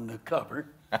painting on the cover.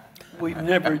 We've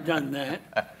never done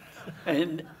that.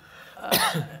 And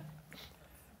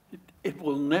it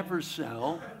will never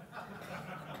sell.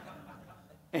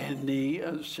 And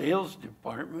the sales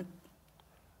department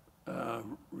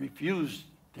refused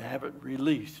to have it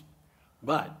released.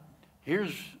 But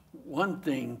here's one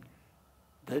thing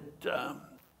that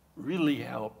really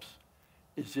helps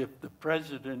is if the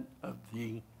president of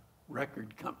the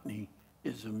record company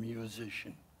is a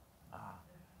musician.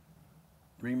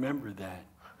 Remember that.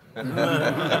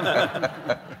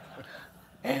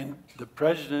 And the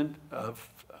president of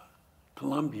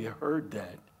Columbia heard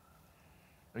that.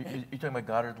 Are you talking about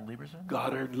Goddard Lieberson?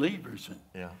 Goddard Lieberson.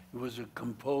 Yeah. He was a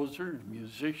composer,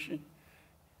 musician,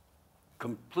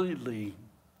 completely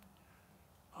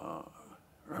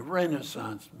a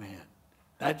Renaissance man.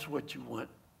 That's what you want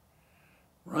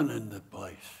running the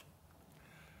place.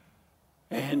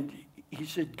 And he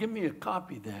said, give me a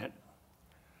copy of that,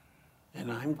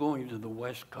 and I'm going to the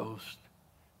West Coast,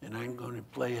 and I'm going to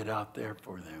play it out there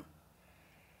for them.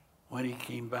 When he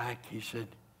came back, he said,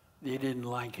 they didn't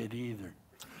like it either.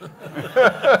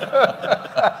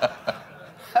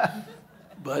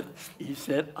 But he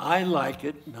said, I like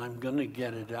it, and I'm going to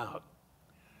get it out.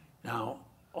 Now,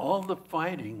 all the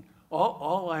fighting,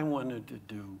 all I wanted to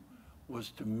do was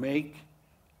to make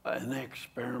an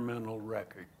experimental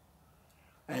record.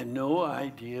 I had no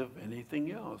idea of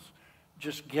anything else.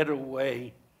 Just get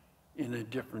away in a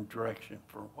different direction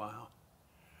for a while.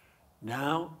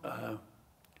 Now,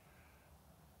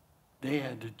 they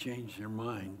had to change their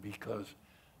mind because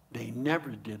they never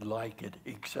did like it,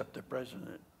 except the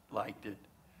president liked it.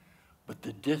 But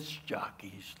the disc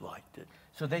jockeys liked it.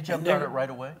 So they jumped on it right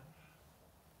away?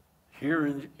 Here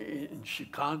in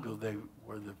Chicago, they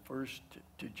were the first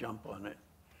to jump on it.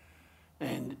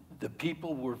 And the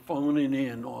people were phoning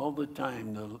in all the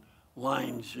time. The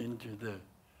lines into the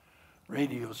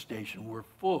radio station were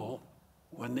full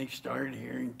when they started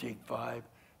hearing Take 5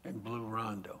 and Blue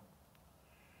Rondo.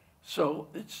 So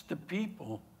it's the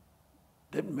people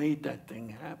that made that thing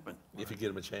happen. If you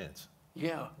give them a chance.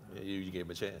 Yeah. You gave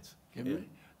them a chance.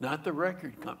 Not the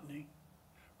record company.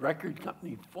 Record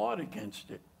company fought against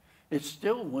it. It's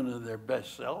still one of their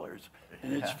best sellers.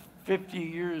 And it's 50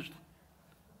 years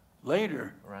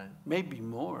later, Right. maybe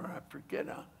more, I forget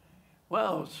how.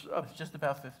 Well, It's just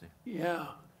about 50. yeah.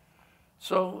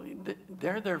 So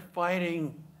they're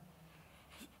fighting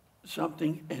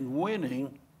something and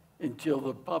winning until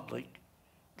the public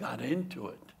got into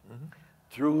it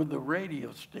through the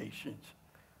radio stations.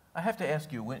 I have to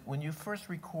ask you, when you first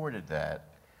recorded that,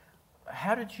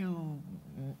 how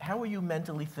were you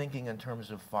mentally thinking in terms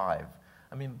of 5?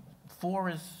 I mean, 4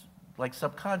 is like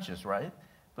subconscious, right?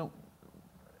 But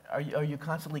are you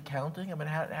constantly counting? I mean,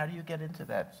 how do you get into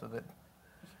that so that?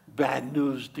 Bad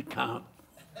news to count.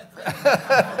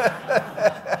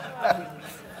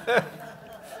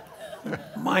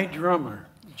 My drummer,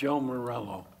 Joe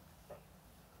Morello,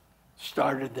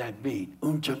 started that beat.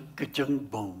 Ka-chung,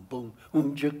 boom, boom,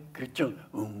 ka-chung,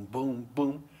 boom,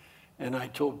 boom. And I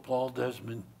told Paul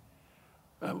Desmond,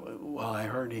 while I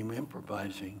heard him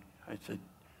improvising, I said,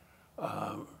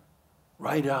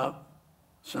 write out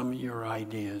some of your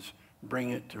ideas,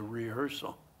 bring it to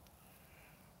rehearsal.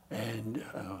 And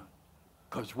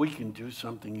because we can do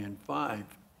something in 5.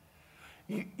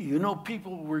 You know,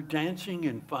 people were dancing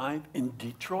in 5 in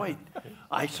Detroit.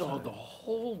 I saw the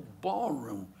whole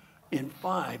ballroom in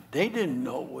 5. They didn't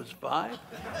know it was 5.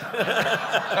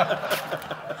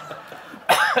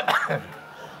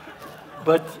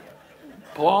 But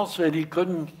Paul said he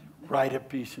couldn't write a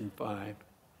piece in 5.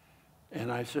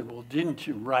 And I said, well, didn't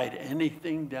you write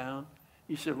anything down?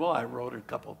 He said, well, I wrote a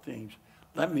couple things.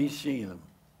 Let me see them.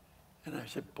 And I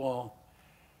said, Paul,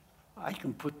 I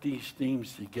can put these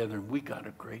themes together, and we got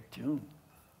a great tune.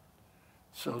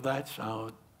 So that's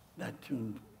how that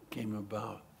tune came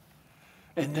about.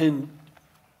 And then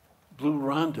Blue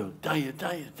Rondo, da-ya,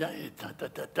 da-ya, da-ya,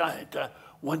 da-da-da, da-ya, da.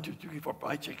 1, 2, 3, 4,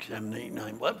 5, 6, 7, 8,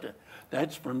 9, 11.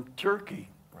 That's from Turkey,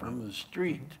 from the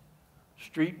street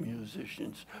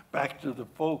musicians, back to the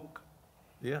folk.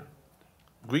 Yeah.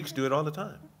 Greeks do it all the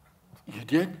time. You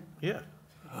did? Yeah.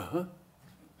 Uh-huh.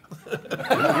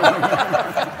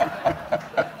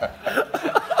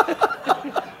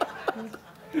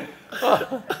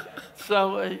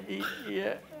 So,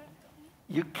 yeah,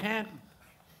 you can't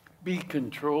be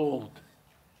controlled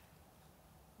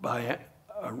by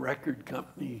a record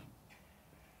company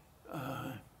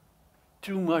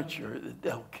too much, or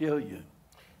they'll kill you.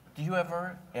 Do you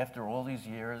ever, after all these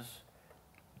years,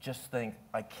 just think,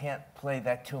 I can't play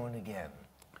that tune again?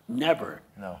 Never.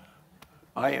 No.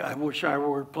 I wish I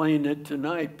were playing it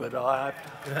tonight, but I'll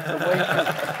have to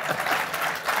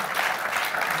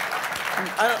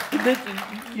wait.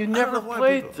 You never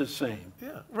played the same.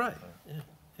 Yeah, right. Yeah.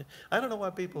 Yeah. I don't know why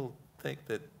people think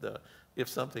that if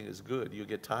something is good, you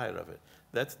get tired of it.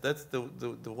 That's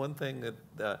the one thing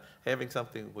that having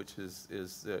something which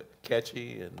is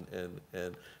catchy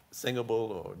and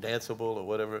singable or danceable or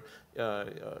whatever,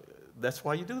 that's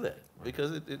why you do that,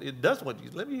 because it does want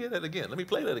you. Let me hear that again. Let me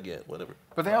play that again. Whatever.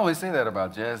 But they always say that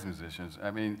about jazz musicians.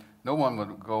 I mean, no one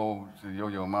would go to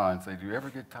Yo-Yo Ma and say, "Do you ever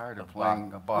get tired of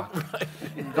playing a Bach? Right.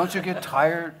 Don't you get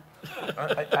tired?"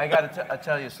 I got to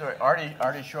tell you a story.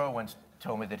 Artie Shaw once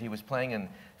told me that he was playing in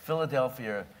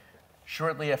Philadelphia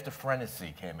shortly after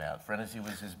Frenzy came out. Frenzy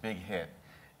was his big hit.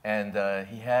 And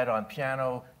he had on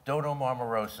piano Dodo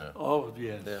Marmarosa. Oh,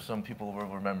 yes. Some people will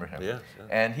remember him. Yeah, sure.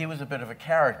 And he was a bit of a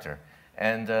character.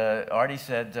 And Artie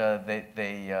said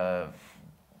they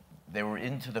were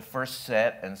into the first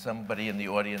set, and somebody in the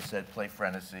audience said, "Play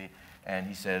Frenesy," and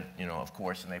he said, you know, of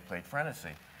course, and they played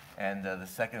Frenesy. And the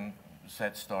second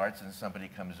set starts, and somebody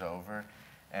comes over,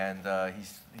 and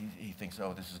he thinks,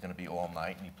 oh, this is going to be all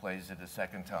night, and he plays it a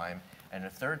second time, and a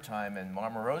third time, and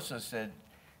Marmarosa said,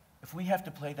 if we have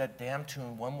to play that damn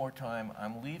tune one more time,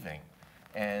 I'm leaving.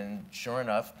 And sure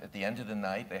enough, at the end of the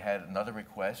night, they had another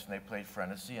request, and they played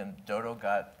Frenesy, and Dodo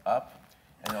got up,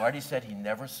 and Artie said he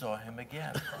never saw him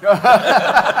again.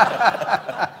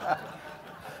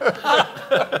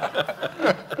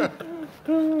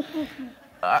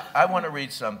 I want to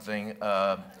read something.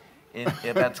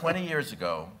 About 20 years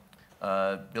ago,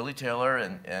 Billy Taylor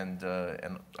and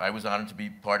I was honored to be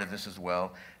part of this as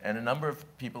well, and a number of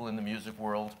people in the music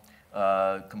world,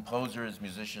 composers,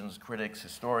 musicians, critics,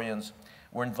 historians,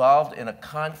 were involved in a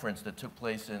conference that took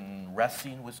place in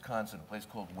Racine, Wisconsin, a place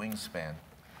called Wingspan.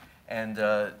 And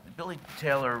Billy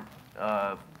Taylor,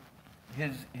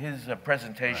 his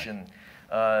presentation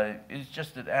is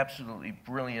just an absolutely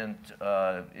brilliant,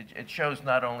 it shows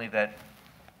not only that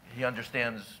he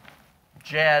understands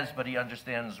jazz, but he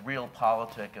understands real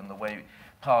politics and the way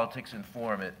politics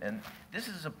inform it. And this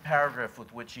is a paragraph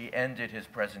with which he ended his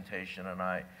presentation, and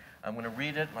I'm going to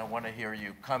read it, and I want to hear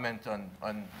you comment on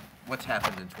what's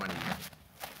happened in 20 years.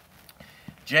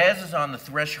 Jazz is on the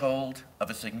threshold of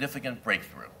a significant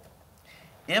breakthrough.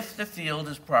 If the field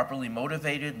is properly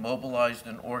motivated, mobilized,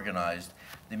 and organized,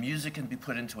 the music can be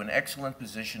put into an excellent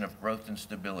position of growth and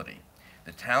stability.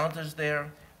 The talent is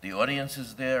there, the audience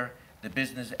is there, the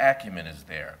business acumen is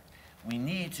there. We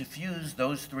need to fuse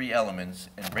those three elements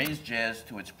and raise jazz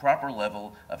to its proper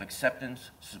level of acceptance,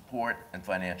 support, and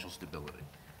financial stability.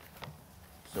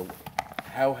 So,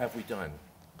 how have we done?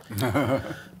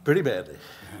 Pretty badly.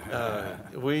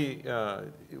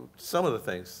 Some of the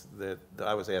things that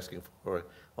I was asking for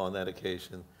on that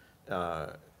occasion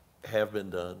have been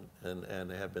done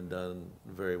and have been done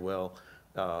very well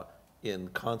in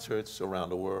concerts around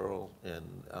the world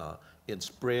and in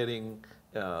spreading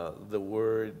the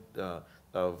word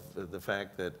of the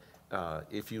fact that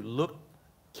if you look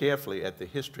carefully at the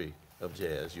history of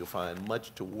jazz, you'll find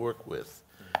much to work with.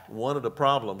 One of the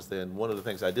problems then, one of the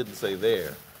things I didn't say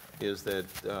there, is that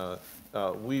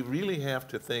we really have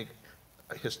to think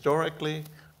historically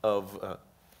of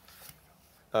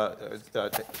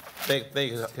think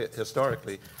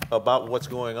historically about what's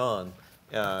going on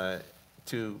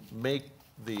to make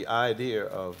the idea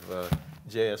of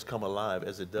jazz come alive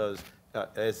as it does,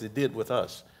 as it did with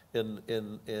us in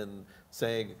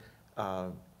saying,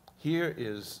 here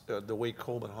is the way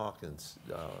Coleman Hawkins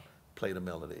played a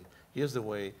melody. Here's the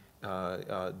way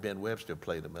Ben Webster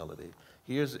played a melody.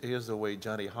 Here's the way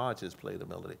Johnny Hodges played a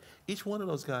melody. Each one of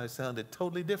those guys sounded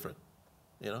totally different,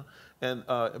 you know. And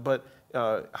but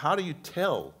how do you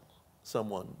tell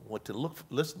someone what to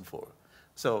listen for?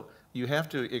 So you have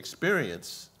to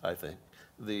experience, I think,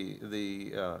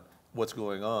 the what's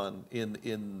going on in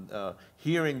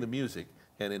hearing the music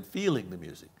and in feeling the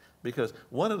music. Because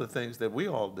one of the things that we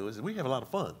all do is we have a lot of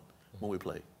fun when we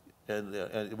play,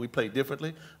 and we play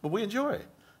differently, but we enjoy it.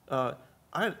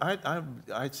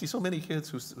 I see so many kids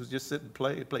who just sit and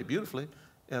play beautifully,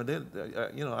 and then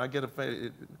you know, I'd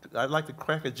like to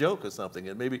crack a joke or something,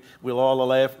 and maybe we'll all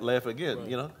laugh again, right,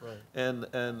 you know.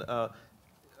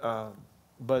 Right.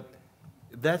 But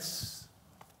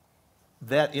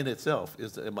that in itself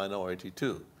is a minority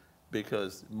too,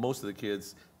 because most of the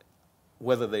kids,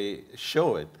 whether they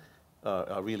show it,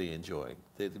 are really enjoying.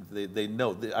 They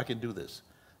know I can do this,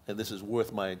 and this is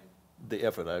worth the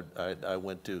effort I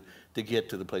went to get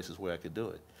to the places where I could do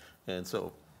it. And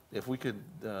so if we could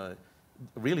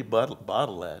really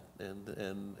bottle that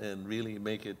and really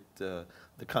make it the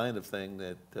kind of thing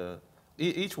that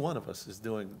each one of us is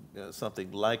doing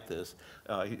something like this.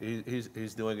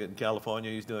 He's doing it in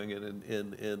California, he's doing it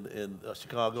in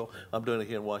Chicago, I'm doing it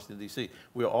here in Washington, D.C.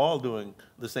 We're all doing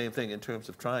the same thing in terms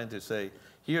of trying to say,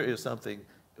 here is something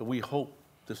we hope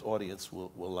this audience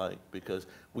will like, because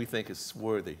we think it's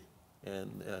worthy.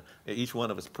 And each one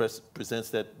of us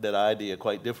presents that idea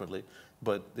quite differently,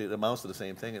 but it amounts to the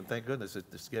same thing, and thank goodness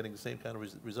it's getting the same kind of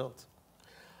results.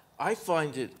 I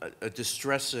find it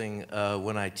distressing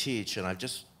when I teach, and I've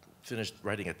just finished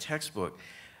writing a textbook,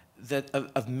 that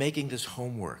of making this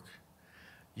homework.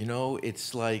 You know,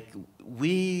 it's like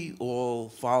we all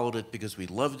followed it because we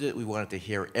loved it. We wanted to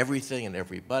hear everything and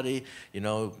everybody. You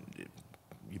know,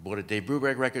 you bought a Dave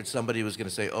Brubeck record, somebody was going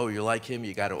to say, oh, you like him,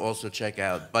 you got to also check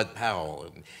out Bud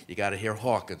Powell, and you got to hear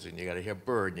Hawkins, and you got to hear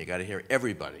Bird, and you got to hear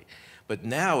everybody. But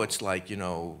now it's like, you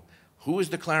know, Who is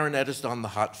the clarinetist on the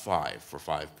hot 5 for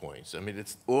 5 points? I mean,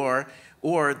 it's, or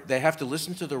they have to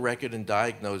listen to the record and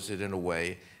diagnose it in a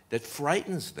way that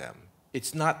frightens them.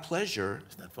 It's not pleasure.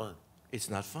 It's not fun. It's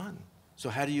not fun. So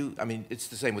how do you, I mean, it's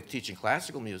the same with teaching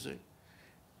classical music.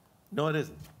 No, it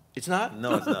isn't. It's not?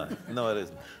 No, it's not. No, it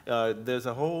isn't. There's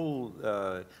a whole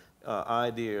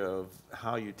idea of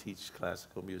how you teach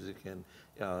classical music and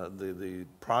the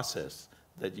process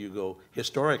that you go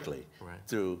historically Right.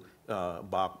 through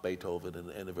Bach, Beethoven,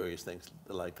 and the various things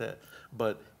like that.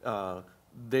 But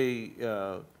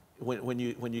when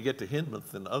you get to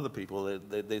Hindemith and other people,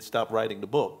 they stop writing the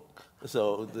book.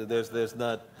 So there's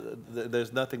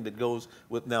nothing that goes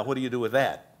with, now what do you do with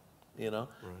that? You know?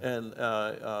 Right.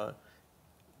 And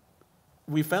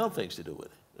we found things to do with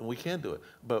it, and we can do it.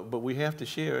 But we have to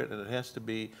share it, and it has to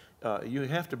be, you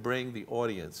have to bring the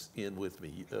audience in with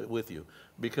you,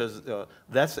 because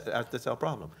that's our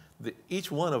problem. Each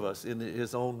one of us, in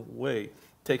his own way,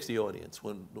 takes the audience.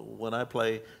 When I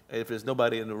play, if there's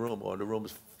nobody in the room or the room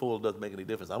is full, it doesn't make any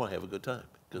difference. I'm gonna have a good time,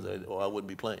 or I wouldn't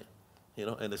be playing. You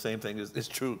know, and the same thing is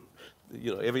true.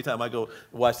 You know, every time I go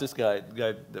watch this guy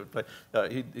that play,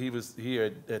 he was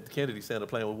here at Kennedy Center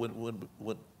playing with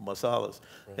Marsalis,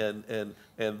 right.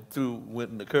 and through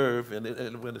went in the curve,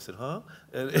 and when I said, huh?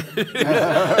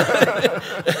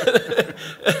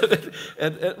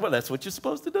 And well, that's what you're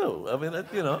supposed to do. I mean,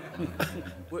 you know.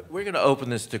 We're going to open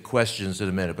this to questions in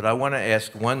a minute, but I want to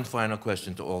ask one final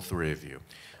question to all three of you.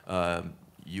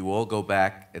 You all go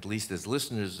back, at least as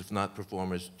listeners, if not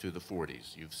performers, to the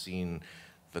 40s. You've seen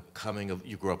the coming of,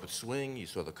 you grew up with swing, you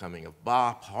saw the coming of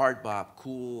bop, hard bop,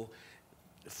 cool,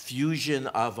 fusion,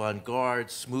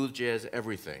 avant-garde, smooth jazz,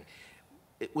 everything.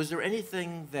 Was there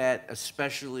anything that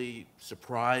especially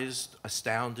surprised,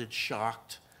 astounded,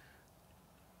 shocked,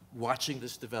 watching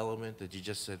this development, that you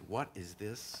just said, what is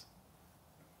this?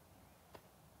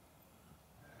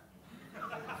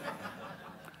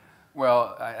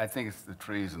 Well, I think it's the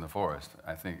trees and the forest.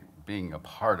 I think being a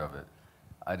part of it,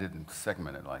 I didn't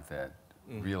segment it like that,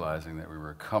 realizing that we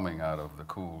were coming out of the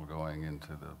cool, going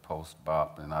into the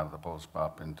post-bop, and out of the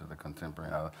post-bop into the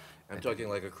contemporary. I'm talking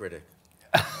like a critic.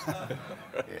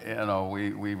 You know,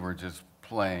 we were just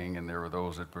playing, and there were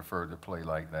those that preferred to play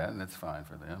like that, and it's fine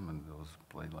for them, and those who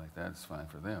played like that, it's fine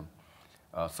for them.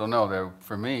 So no,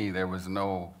 for me, there was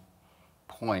no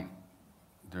point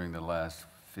during the last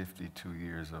 52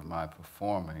 years of my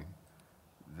performing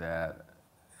that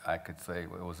I could say,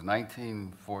 well, it was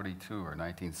 1942 or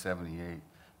 1978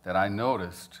 that I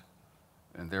noticed,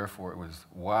 and therefore it was,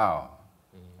 wow.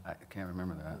 I can't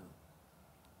remember that.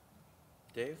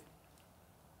 Dave?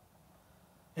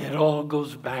 It all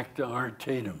goes back to Art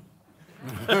Tatum.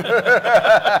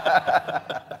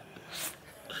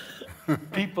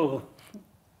 People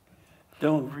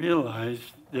don't realize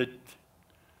that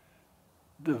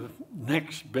the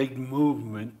next big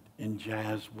movement in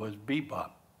jazz was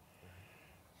bebop.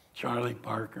 Charlie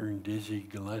Parker and Dizzy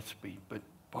Gillespie, but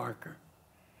Parker.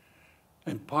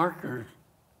 And Parker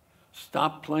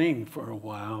stopped playing for a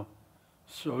while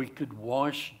so he could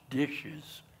wash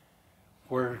dishes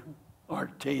where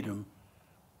Art Tatum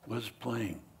was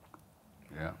playing.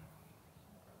 Yeah.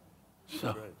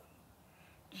 So,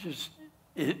 just,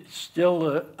 it's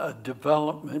still a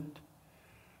development,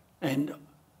 and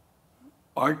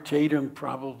Art Tatum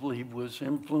probably was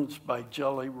influenced by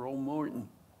Jelly Roll Morton.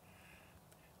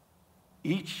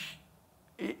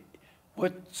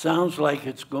 What sounds like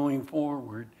it's going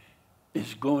forward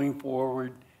is going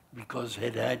forward because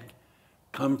it had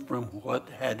come from what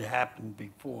had happened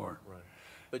before. Right.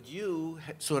 But you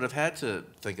sort of had to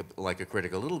think like a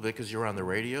critic a little bit because you're on the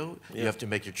radio. Yeah. You have to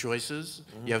make your choices.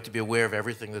 You have to be aware of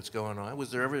everything that's going on.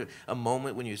 Was there ever a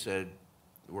moment when you said,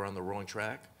 we're on the wrong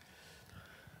track?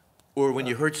 Or when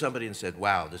you heard somebody and said,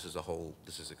 wow, this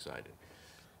is exciting?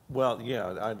 Well,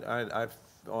 yeah, I've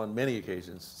on many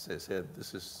occasions said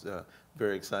this is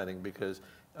very exciting because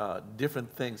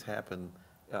different things happen.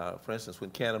 For instance, when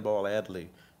Cannonball Adderley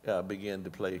began to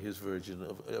play his version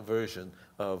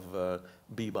of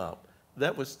bebop,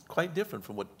 that was quite different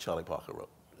from what Charlie Parker wrote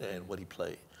and what he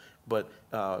played. But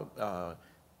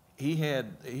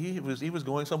he was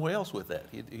going somewhere else with that.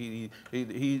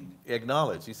 He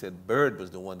acknowledged. He said Bird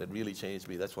was the one that really changed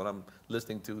me. That's what I'm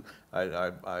listening to.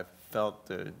 I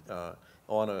felt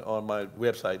on my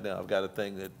website now. I've got a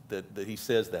thing that he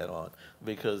says that on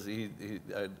because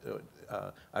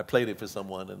I played it for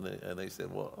someone and they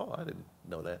said, well, oh, I didn't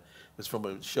know that. It's from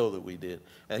a show that we did,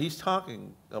 and he's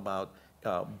talking about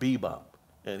bebop,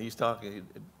 and he's talking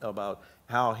about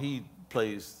how he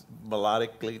plays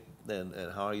melodically and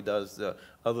how he does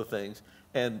other things,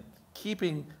 and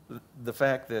keeping the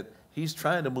fact that he's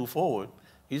trying to move forward.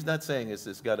 He's not saying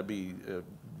it's got to be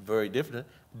very different.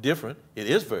 It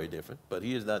is very different, but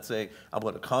he is not saying I'm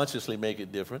going to consciously make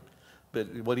it different. But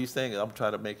what he's saying is I'm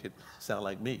trying to make it sound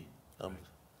like me.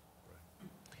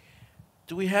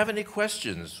 Do we have any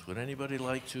questions? Would anybody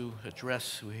like to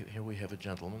address? Here we have a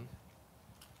gentleman.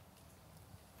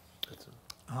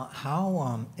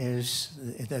 How is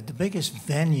the biggest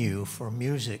venue for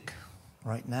music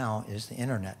right now is the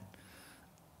internet?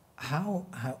 How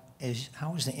is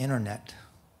the internet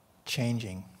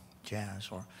changing jazz,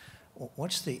 or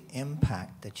what's the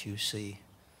impact that you see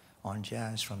on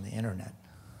jazz from the internet?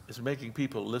 It's making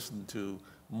people listen to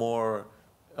more,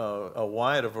 a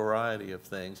wider variety of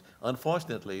things.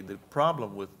 Unfortunately, the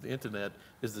problem with the internet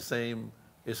is the same.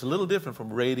 It's a little different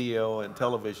from radio and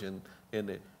television,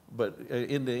 but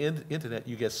in the internet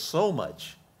you get so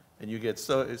much, and you get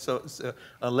so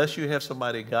unless you have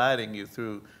somebody guiding you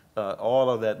through all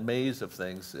of that maze of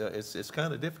things, it's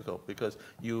kind of difficult because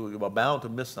you are bound to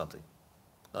miss something,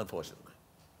 unfortunately.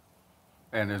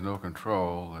 And there's no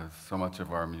control, as so much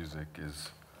of our music is,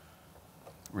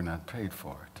 we're not paid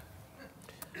for it.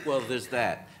 Well, there's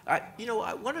that.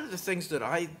 One of the things that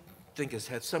I think has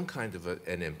had some kind of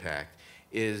an impact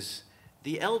is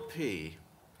the LP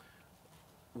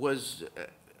was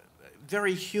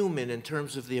very human in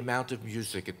terms of the amount of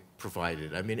music it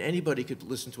provided. I mean, anybody could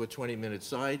listen to a 20-minute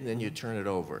side, and then you turn it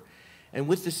over. And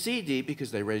with the CD,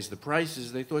 because they raised the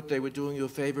prices, they thought they were doing you a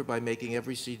favor by making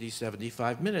every CD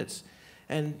 75 minutes.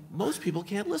 And most people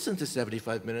can't listen to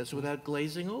 75 minutes without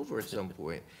glazing over at some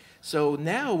point. So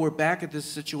now we're back at this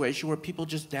situation where people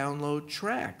just download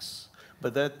tracks.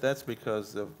 But that's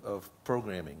because of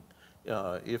programming.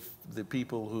 If the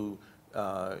people who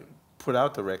put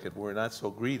out the record were not so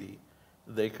greedy,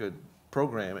 they could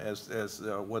program, as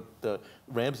what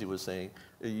Ramsey was saying.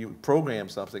 You program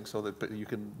something so that you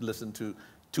can listen to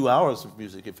 2 hours of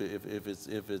music if you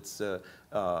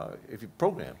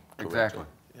program correctly. Exactly.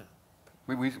 Yeah.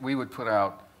 We would put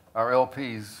out our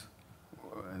LPs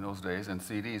in those days, and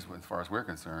CDs, as far as we're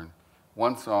concerned.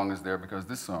 One song is there because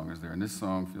this song is there, and this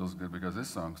song feels good because this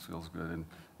song feels good, and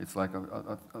it's like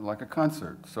a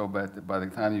concert. So by the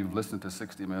time you've listened to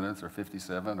 60 minutes or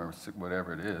 57 or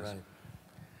whatever it is, Right.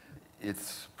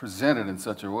 It's presented in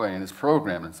such a way and it's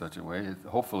programmed in such a way,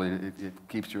 hopefully it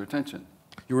keeps your attention.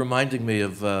 You're reminding me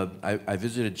of, I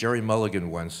visited Jerry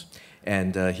Mulligan once,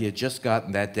 and he had just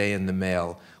gotten that day in the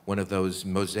mail one of those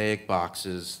mosaic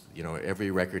boxes,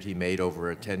 every record he made over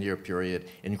a 10-year period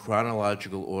in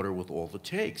chronological order with all the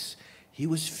takes. He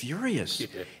was furious.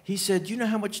 Yeah. He said, "You know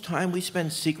how much time we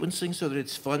spend sequencing so that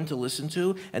it's fun to listen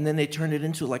to, and then they turn it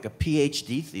into like a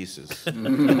PhD thesis."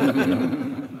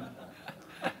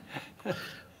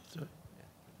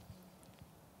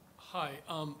 Hi.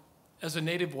 As a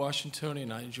native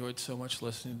Washingtonian, I enjoyed so much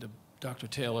listening to Dr.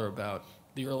 Taylor about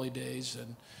the early days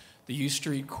and the U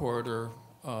Street corridor,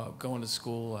 going to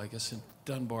school, I guess, in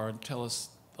Dunbar. Tell us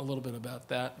a little bit about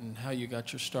that and how you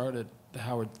got your start at the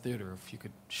Howard Theater. If you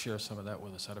could share some of that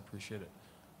with us, I'd appreciate it.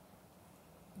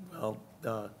 Well,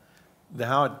 the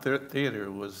Howard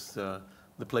Theater was the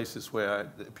place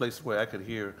where I could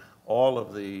hear all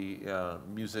of the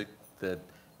music that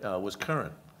was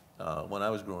current when I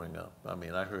was growing up. I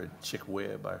mean, I heard Chick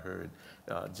Webb, I heard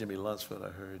Jimmy Lunsford, I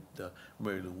heard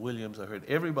Mary Lou Williams, I heard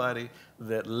everybody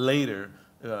that later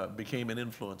became an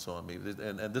influence on me.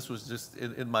 And this was just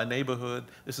in my neighborhood.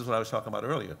 This is what I was talking about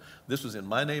earlier. This was in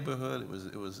my neighborhood.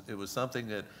 It was something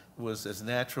that was as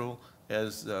natural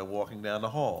as walking down the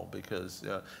hall, because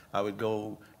I would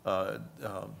go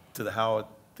to the Howard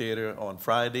Theater on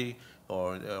Friday,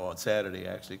 or on Saturday,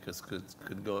 actually, because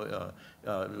couldn't go.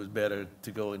 It was better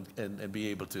to go and be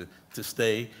able to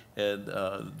stay and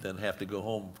than have to go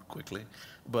home quickly.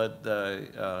 But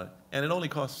and it only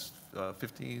costs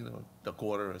 15 or a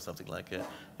quarter or something like that.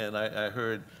 And I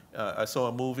heard, I saw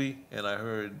a movie, and I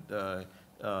heard a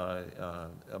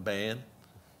band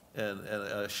and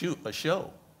a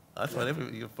show. I thought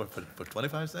for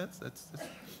 25 cents,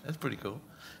 that's pretty cool.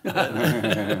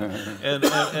 And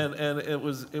it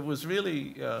was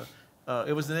really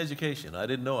it was an education. I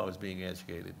didn't know I was being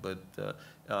educated, but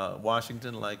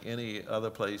Washington, like any other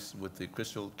place with the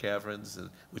crystal caverns,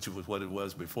 which was what it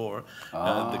was before,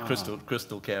 the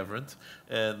crystal caverns,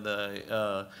 and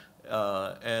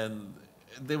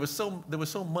there was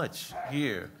so much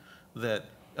here that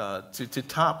to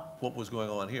top what was going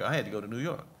on here, I had to go to New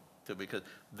York. Because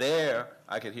there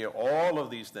I could hear all of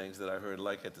these things that I heard,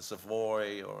 like at the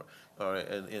Savoy or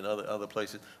in other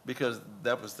places, because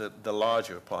that was the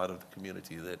larger part of the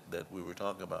community that we were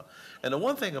talking about. And the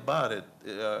one thing about it,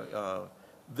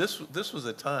 this was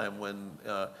a time when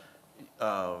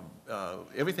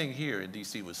everything here in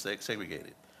D.C. was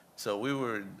segregated. So we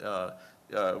were,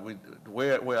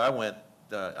 where I went,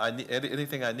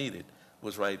 anything I needed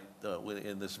was right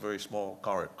in this very small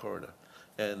corridor.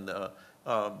 And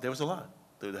there was a lot.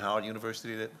 The Howard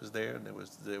University that was there, and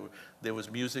there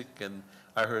was music, and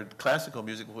I heard classical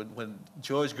music when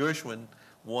George Gershwin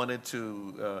wanted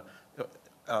to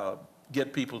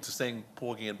get people to sing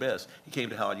Porgy and Bess. He came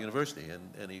to Howard University,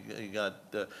 and he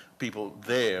got people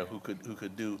there who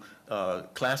could do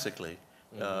classically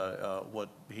what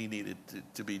he needed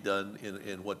to be done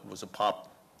in what was a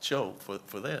pop show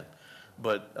for then.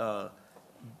 But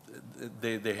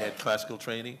they had classical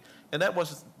training, and that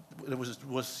was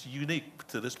unique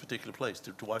to this particular place,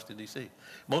 to Washington, D.C.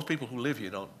 Most people who live here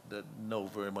don't know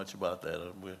very much about that,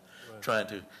 and we're trying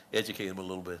to educate them a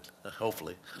little bit,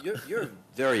 hopefully. You're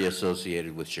very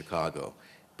associated with Chicago,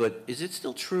 but is it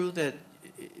still true that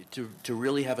to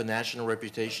really have a national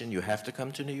reputation, you have to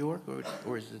come to New York,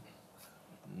 or is it?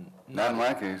 Not in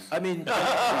my case. I mean,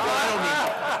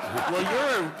 I don't mean.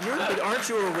 Well, aren't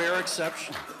you a rare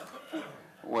exception?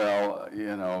 Well,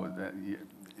 you know,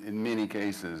 in many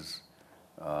cases,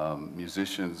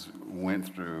 musicians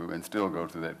went through and still go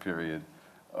through that period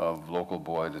of local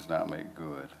boy does not make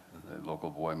good. The local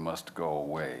boy must go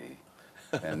away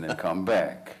and then come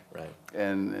back. Right.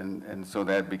 And so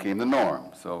that became the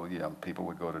norm. So, yeah, people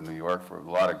would go to New York for a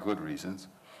lot of good reasons.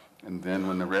 And then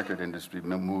when the record industry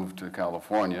moved to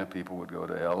California, people would go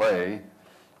to L.A.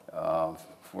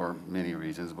 For many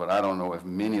reasons, but I don't know if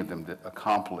many of them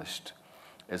accomplished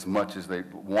as much as they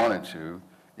wanted to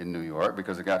in New York,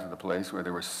 because it got to the place where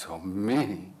there were so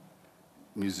many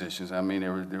musicians. I mean,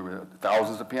 there were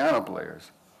thousands of piano players,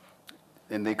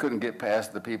 and they couldn't get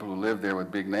past the people who lived there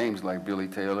with big names like Billy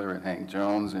Taylor and Hank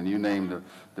Jones, and you name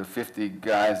the 50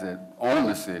 guys that own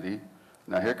the city.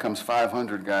 Now here comes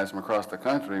 500 guys from across the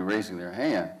country raising their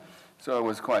hand. So it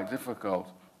was quite difficult.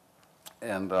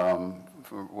 And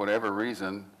for whatever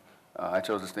reason, I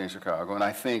chose to stay in Chicago. And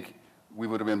I think we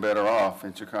would have been better off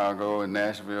in Chicago and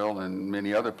Nashville and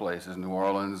many other places, New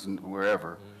Orleans and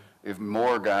wherever, if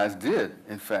more guys did,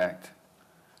 in fact,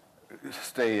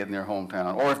 stay in their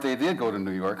hometown. Or if they did go to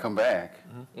New York, come back,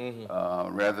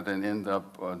 rather than end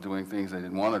up doing things they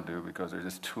didn't want to do because there's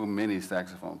just too many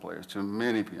saxophone players, too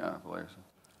many piano players.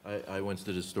 I once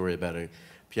did a story about a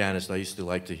pianist I used to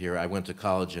like to hear. I went to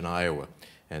college in Iowa,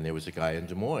 and there was a guy in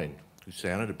Des Moines who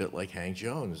sounded a bit like Hank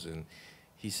Jones. And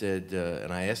he said,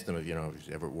 and I asked him if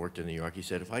he's ever worked in New York. He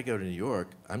said, if I go to New York,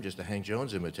 I'm just a Hank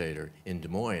Jones imitator. In Des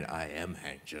Moines, I am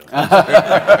Hank Jones.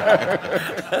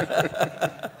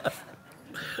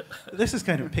 This is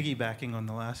kind of piggybacking on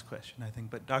the last question, I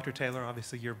think. But Dr. Taylor,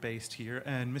 obviously you're based here,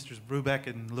 and Mr. Brubeck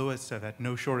and Lewis have had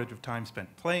no shortage of time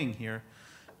spent playing here.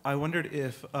 I wondered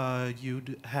if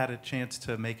you'd had a chance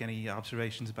to make any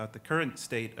observations about the current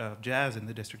state of jazz in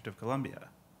the District of Columbia.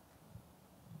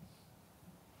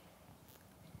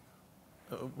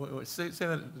 Say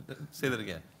that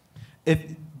again.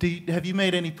 Have you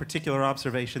made any particular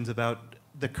observations about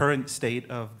the current state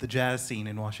of the jazz scene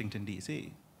in Washington,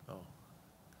 D.C.? Oh.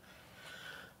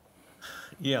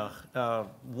 Yeah.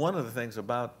 One of the things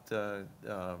about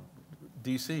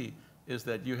D.C. is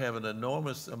that you have an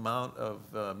enormous amount of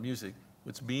music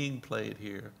that's being played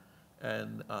here,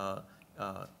 and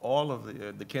all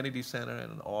of the Kennedy Center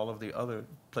and all of the other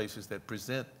places that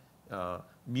present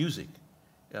music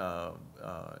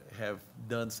have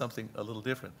done something a little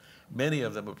different. Many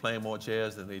of them are playing more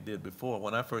jazz than they did before.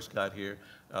 When I first got here,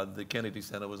 the Kennedy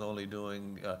Center was only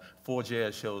doing 4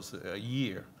 jazz shows a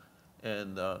year,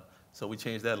 and so we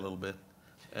changed that a little bit.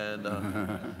 And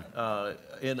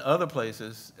in other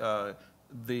places,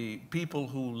 the people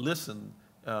who listen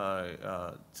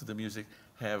to the music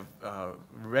have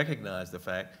recognized the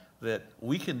fact that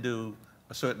we can do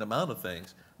a certain amount of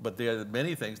things, but there are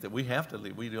many things that we have to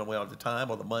leave. We don't have the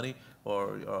time or the money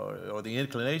or the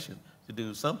inclination to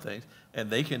do some things, and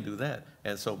they can do that.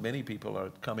 And so many people are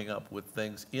coming up with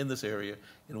things in this area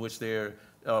in which they're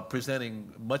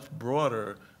presenting much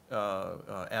broader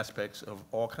aspects of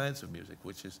all kinds of music,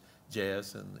 which is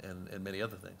jazz and many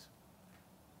other things.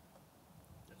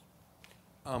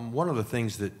 One of the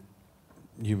things that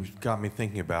you got me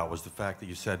thinking about was the fact that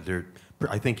you said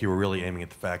I think you were really aiming at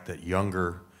the fact that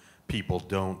younger people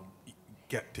don't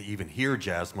get to even hear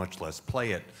jazz, much less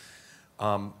play it.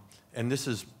 And this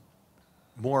is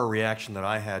more a reaction that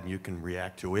I had, and you can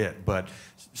react to it. But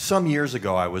some years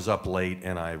ago, I was up late,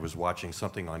 and I was watching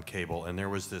something on cable, and there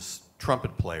was this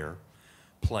trumpet player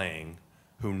playing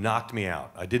who knocked me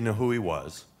out. I didn't know who he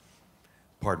was.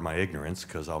 Pardon my ignorance,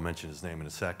 because I'll mention his name in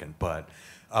a second. But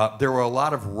there were a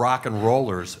lot of rock and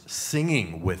rollers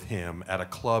singing with him at a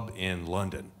club in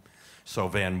London. So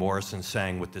Van Morrison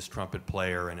sang with this trumpet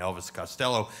player and Elvis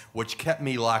Costello, which kept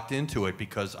me locked into it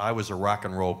because I was a rock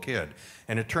and roll kid.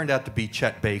 And it turned out to be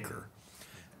Chet Baker.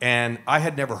 And I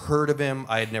had never heard of him,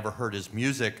 I had never heard his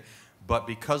music, but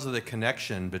because of the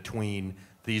connection between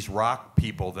these rock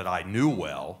people that I knew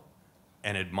well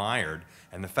and admired,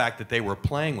 and the fact that they were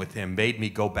playing with him made me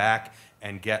go back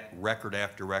and get record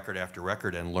after record after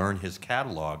record and learn his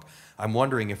catalog. I'm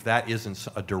wondering if that isn't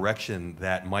a direction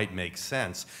that might make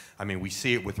sense. I mean, we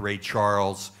see it with Ray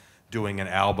Charles doing an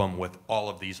album with all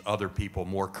of these other people,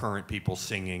 more current people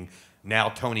singing. Now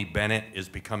Tony Bennett is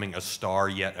becoming a star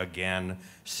yet again,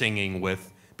 singing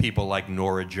with people like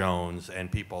Norah Jones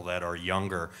and people that are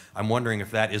younger. I'm wondering if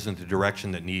that isn't the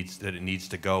direction that it needs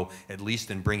to go, at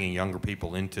least in bringing younger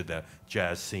people into the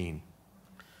jazz scene.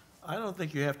 I don't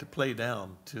think you have to play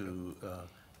down to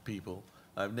people.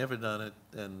 I've never done it,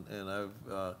 and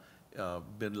I've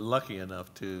been lucky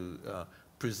enough to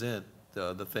present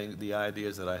the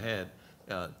ideas that I had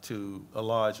to a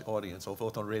large audience,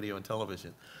 both on radio and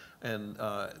television. And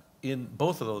in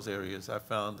both of those areas, I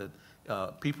found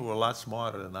that people were a lot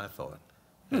smarter than I thought.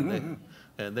 And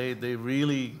they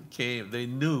really they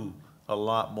knew a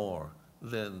lot more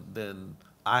than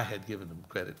I had given them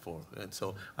credit for. And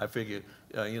so I figured,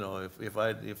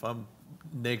 if I'm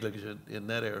negligent in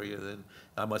that area, then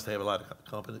I must have a lot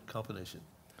of competition.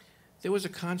 There was a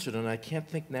concert, and I can't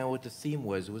think now what the theme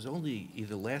was. It was only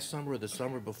either last summer or the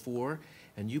summer before,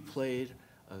 and you played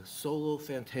a solo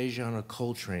fantasia on a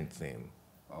Coltrane theme.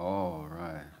 Oh,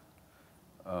 right.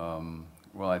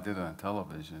 Well, I did it on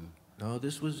television. No,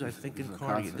 this was, I think, in was a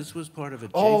Carnegie. concert. This was part of a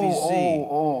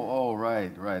Oh, JVC.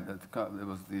 right. It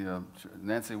was the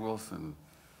Nancy Wilson.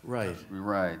 Right.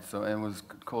 Right. So it was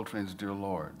Coltrane's Dear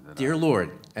Lord. Dear Lord.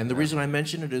 And the reason I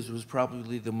mention it is it was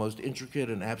probably the most intricate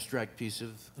and abstract piece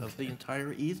of the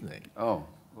entire evening. Oh,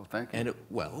 well, thank you.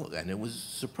 And it was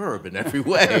superb in every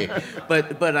way.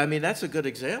 but I mean, that's a good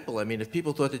example. I mean, if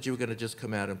people thought that you were going to just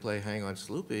come out and play Hang On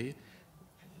Sloopy,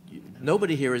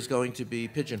 nobody here is going to be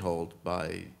pigeonholed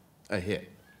by a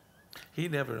hit. He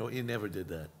never did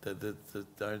that.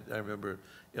 I remember,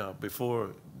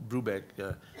 before Brubeck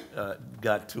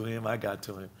got to him, I got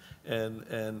to him,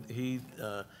 and he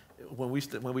when we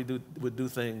would do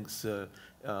things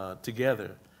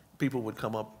together, people would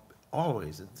come up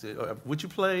always and say, "Would you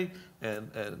play?"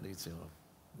 And he'd say, "Oh,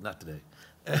 not today."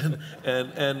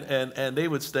 And they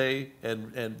would stay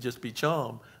and just be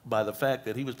charmed by the fact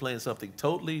that he was playing something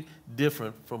totally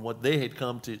different from what they had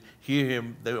come to hear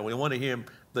him. They want to hear him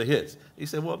the hits. He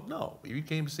said, "Well, no, you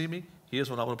came to see me. Here's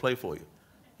what I want to play for you."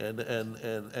 And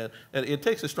it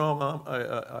takes a strong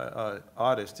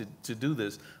artist to do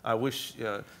this. I wish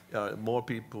more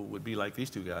people would be like these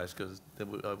two guys, because they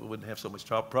wouldn't have so much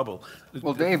trouble.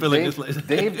 Well, Dave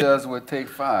does with Take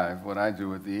Five what I do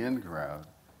with the in crowd.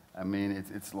 I mean,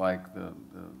 it's like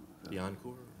The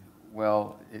encore?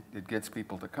 Well, it gets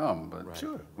people to come, but Right.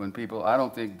 Sure. when people, I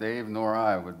don't think Dave nor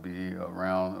I would be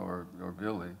around, or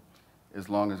Billy, as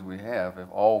long as we have, if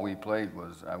all we played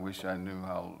was, I wish I knew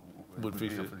how it would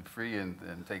feel free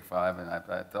and Take Five, and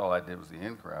all I did was the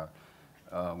in crowd,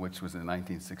 which was in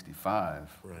 1965.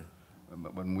 Right.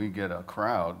 But when we get a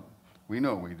crowd, we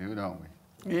know what we do, don't we?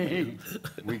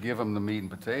 We give them the meat and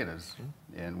potatoes,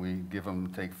 and we give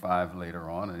them Take Five later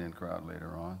on, and in crowd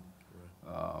later on.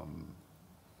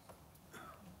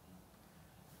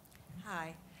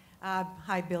 Hi.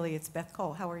 Hi, Billy. It's Beth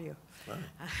Cole. How are you?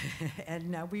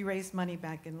 And we raised money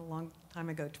back in a long time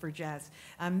ago for jazz.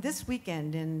 This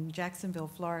weekend in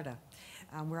Jacksonville, Florida,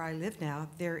 where I live now,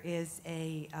 there is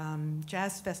a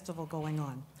jazz festival going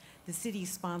on. The city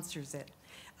sponsors it.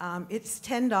 It's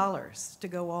 $10 to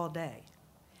go all day.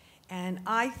 And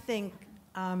I think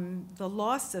the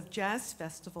loss of jazz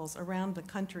festivals around the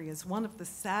country is one of the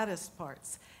saddest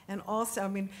parts. And also, I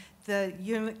mean, the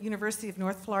University of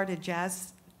North Florida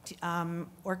Jazz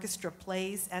Orchestra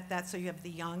plays at that, so you have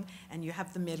the young, and you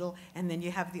have the middle, and then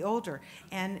you have the older.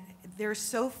 And there's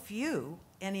so few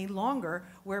any longer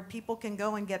where people can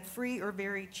go and get free or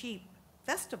very cheap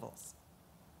festivals.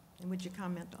 And would you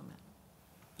comment on that?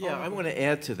 Yeah, I want to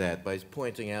add to that by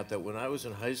pointing out that when I was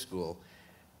in high school,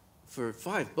 for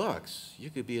 $5, you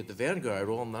could be at the Vanguard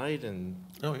all night, and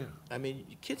Oh, yeah. I mean,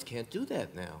 kids can't do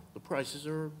that now. The prices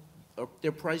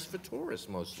they're priced for tourists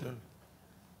mostly. Sure.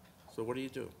 So what do you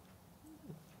do?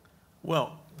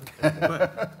 Well,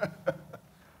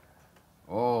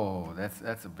 Oh,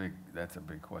 that's a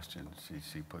big question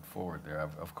she put forward there.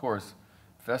 Of course,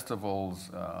 festivals,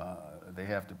 they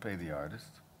have to pay the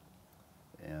artist,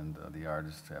 and the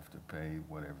artists have to pay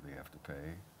whatever they have to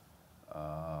pay,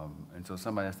 and so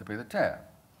somebody has to pay the tab.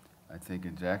 I think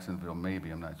in Jacksonville, maybe,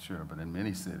 I'm not sure, but in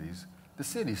many cities, the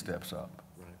city steps up.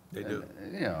 They do.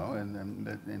 You know,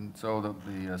 and so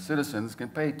the citizens can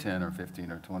pay 10 or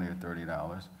 15 or 20 or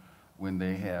 $30 when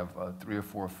they have $300,000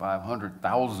 or $400,000 or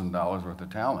 $500,000 worth of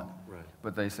talent. Right.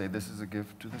 But they say this is a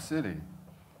gift to the city.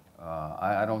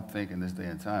 I don't think in this day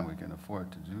and time we can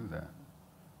afford to do that.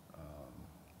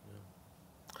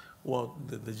 Well,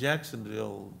 the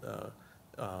Jacksonville,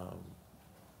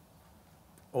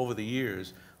 over the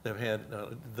years, they've had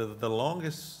the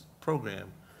longest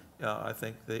program I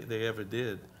think they ever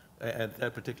did at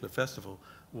that particular festival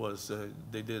was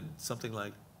they did something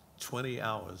like 20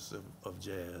 hours of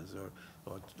jazz, or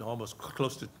almost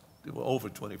close to over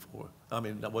 24. I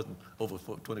mean, that wasn't over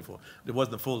 24. It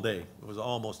wasn't a full day. It was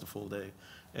almost a full day.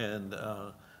 And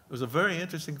it was a very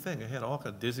interesting thing. It had all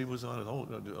kinds, Dizzy was on it, a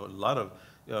lot of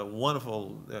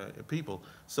wonderful people.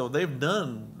 So they've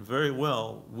done very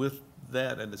well with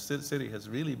that, and the city has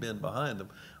really been behind them.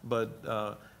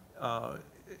 But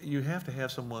you have to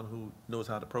have someone who knows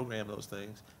how to program those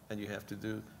things, and you have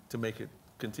to make it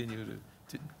continue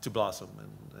to blossom.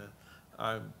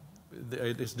 And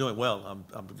it's doing well.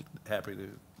 I'm happy to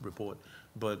report.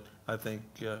 But I think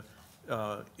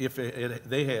if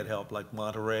they had help, like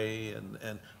Monterey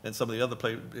and some of the other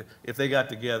places, if they got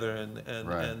together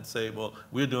and say, well,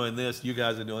 we're doing this, you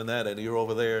guys are doing that, and you're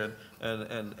over there,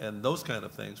 and those kind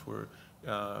of things were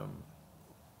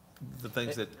the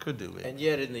things that could do it. And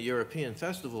yet in the European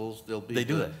festivals, there'll be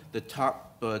do that. the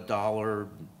top dollar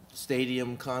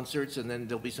stadium concerts, and then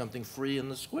there'll be something free in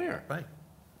the square. Right.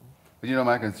 But you know,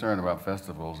 my concern about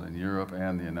festivals in Europe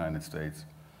and the United States,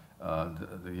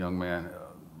 the young man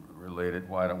related,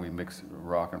 why don't we mix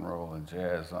rock and roll and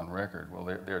jazz on record? Well,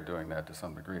 they're doing that to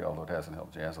some degree, although it hasn't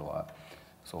helped jazz a lot.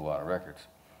 Sold a lot of records.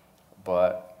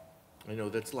 But I know,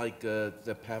 that's like the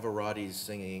Pavarottis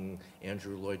singing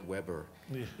Andrew Lloyd Webber.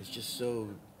 Yeah. It's just so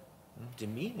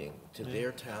demeaning to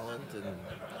their talent. And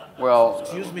well,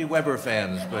 excuse me, Webber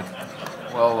fans, but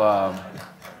well,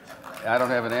 I don't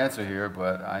have an answer here,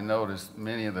 but I noticed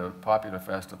many of the popular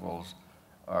festivals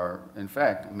are, in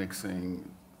fact, mixing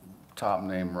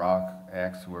top-name rock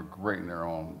acts who are great in their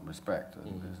own respect.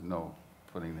 And there's no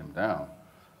putting them down.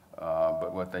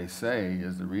 But what they say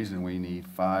is the reason we need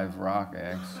 5 rock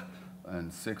acts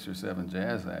and 6 or 7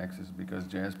 jazz acts is because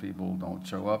jazz people don't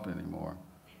show up anymore.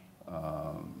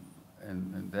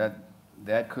 And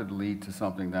that could lead to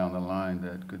something down the line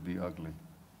that could be ugly.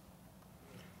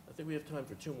 I think we have time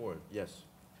for 2 more. Yes.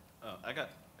 I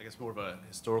guess, more of a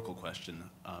historical question.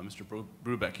 Mr.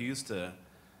 Brubeck, you used to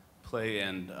play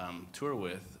and tour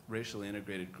with racially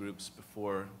integrated groups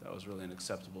before that was really an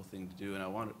acceptable thing to do, and I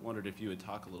wondered if you would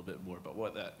talk a little bit more about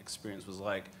what that experience was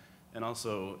like, and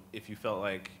also if you felt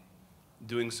like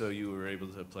doing so you were able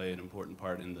to play an important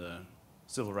part in the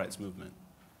civil rights movement.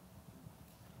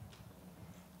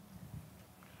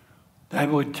 That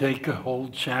would take a whole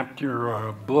chapter or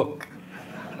a book.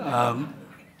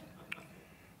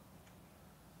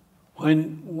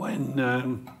 When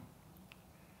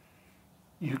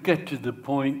you get to the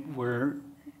point where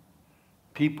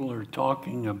people are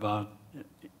talking about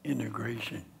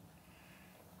integration,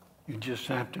 you just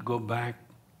have to go back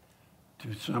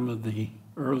to some of the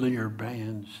earlier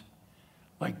bands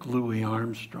like Louis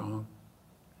Armstrong.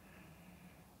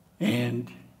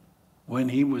 And when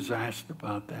he was asked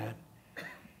about that,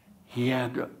 he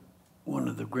had one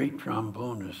of the great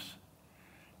trombonists,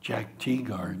 Jack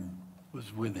Teagarden,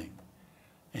 was with him.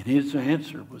 And his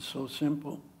answer was so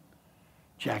simple.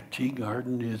 Jack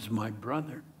Teagarden is my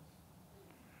brother.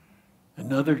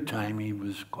 Another time he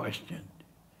was questioned,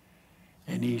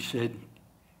 and he said,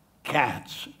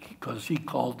 cats, because he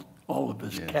called all of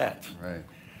his cats. Right.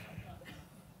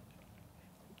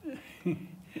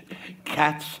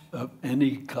 Cats of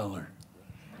any color.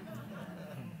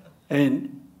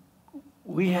 And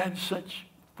we had such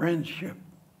friendship.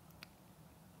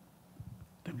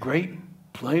 The great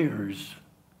players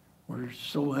were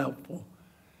so helpful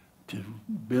to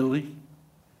Billy.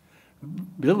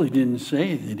 Billy didn't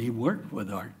say that he worked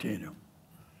with Art Tatum.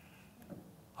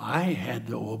 I had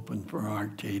to open for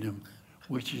Art Tatum,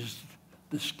 which is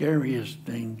the scariest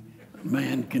thing a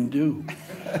man can do.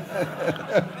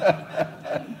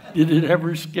 Did it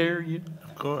ever scare you?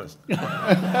 Of course.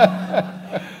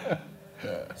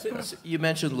 Since you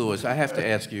mentioned Lewis, I have to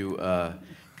ask you,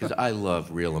 because I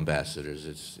love Real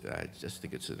Ambassadors. I just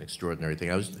think it's an extraordinary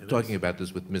thing. I was talking about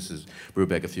this with Mrs.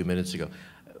 Brubeck a few minutes ago.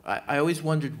 I always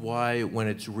wondered why, when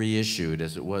it's reissued,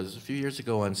 as it was a few years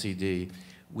ago on CD,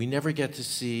 we never get to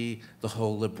see the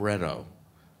whole libretto.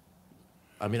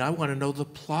 I mean, I want to know the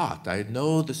plot. I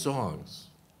know the songs.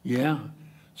 Yeah,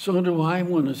 so do I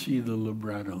want to see the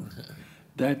libretto.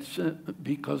 That's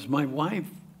because my wife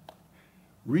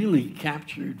really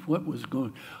captured what was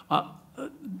going on.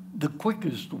 The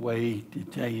quickest way to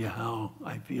tell you how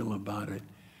I feel about it,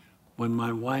 when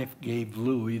my wife gave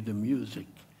Louis the music,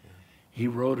 he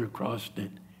wrote across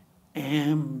it,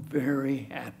 "Am very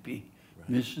happy,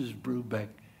 Mrs. Brubeck,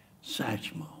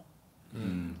 Satchmo."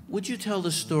 Would you tell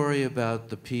the story about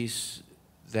the piece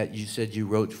that you said you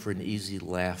wrote for an easy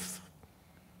laugh?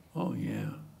 Oh, yeah.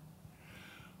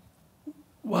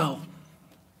 Well,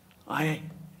 I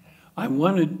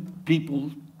wanted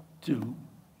people to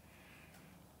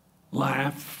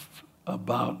laugh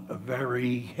about a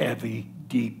very heavy,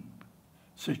 deep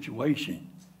situation,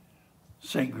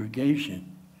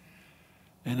 segregation.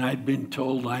 And I'd been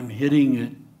told I'm hitting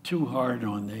it too hard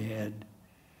on the head.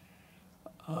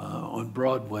 On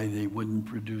Broadway, they wouldn't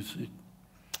produce it.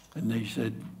 And they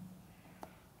said,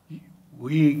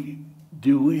 we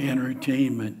do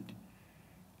entertainment,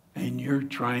 and you're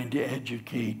trying to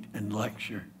educate and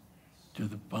lecture to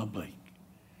the public.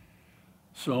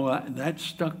 So that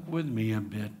stuck with me a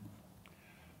bit.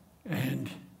 And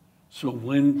so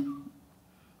when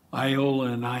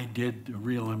Iola and I did The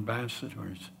Real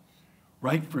Ambassadors,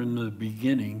 right from the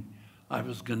beginning, I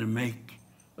was going to make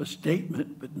a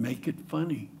statement, but make it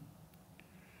funny.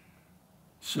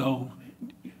 So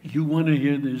you want to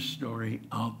hear this story,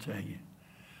 I'll tell you.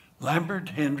 Lambert,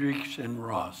 Hendricks, and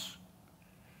Ross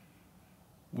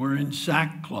were in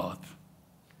sackcloth,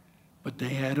 but they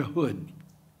had a hood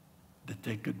that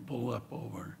they could pull up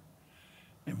over.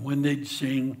 And when they'd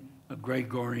sing a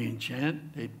Gregorian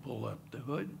chant, they'd pull up the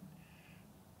hood.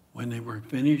 When they were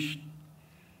finished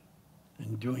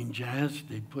and doing jazz,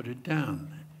 they'd put it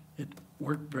down. It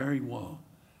worked very well.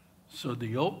 So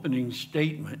the opening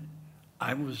statement,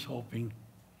 I was hoping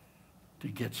to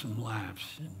get some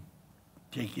laughs and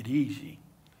take it easy.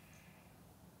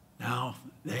 Now,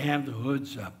 they have the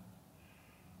hoods up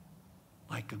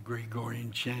like a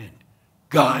Gregorian chant.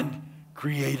 God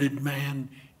created man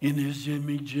in his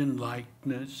image and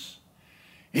likeness.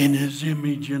 In his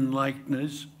image and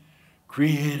likeness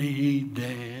created he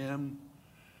them.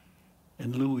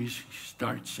 And Louis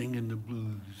starts singing the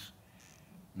blues.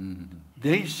 Mm-hmm.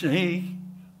 They say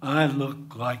I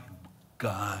look like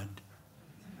God.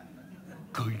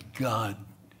 Could God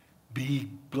be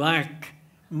black,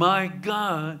 my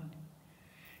God?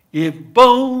 If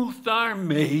both are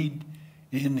made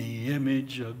in the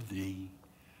image of thee,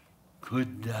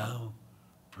 could thou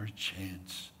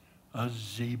perchance a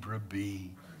zebra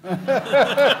be?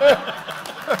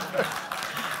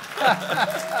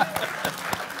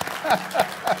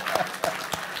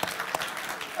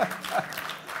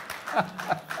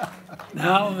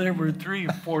 Now there were 3,000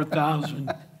 or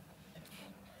 4,000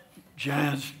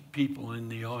 jazz people in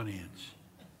the audience.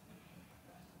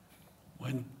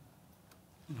 When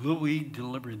Louis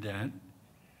delivered that,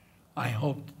 I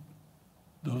hoped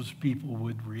those people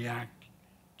would react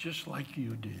just like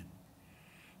you did.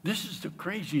 This is the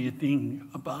crazy thing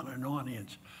about an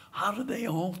audience. How do they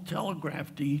all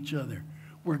telegraph to each other?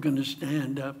 We're going to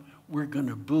stand up, we're going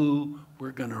to boo,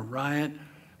 we're going to riot.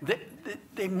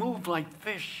 They move like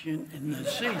fish in the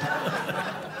sea.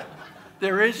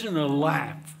 There isn't a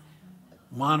laugh.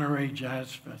 Monterey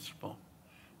Jazz Festival.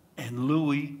 And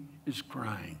Louis is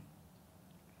crying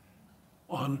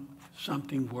on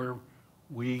something where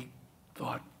we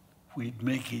thought we'd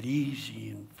make it easy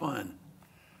and fun.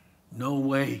 No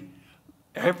way.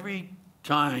 Every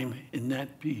time in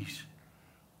that piece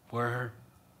where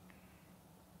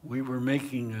we were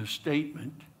making a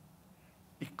statement,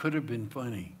 it could have been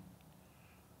funny.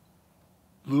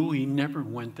 Louis never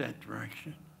went that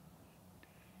direction.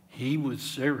 He was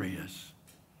serious.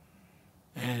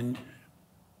 And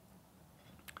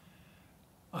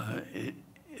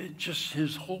it just,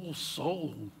 his whole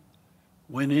soul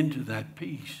went into that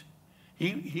piece.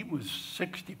 He was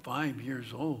 65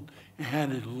 years old and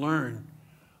had to learn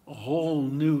a whole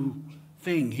new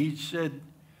thing. He said,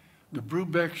 the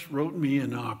Brubecks wrote me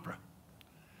an opera.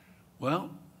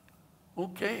 Well,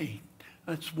 okay,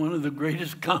 that's one of the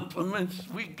greatest compliments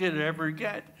we could ever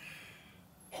get.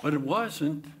 But it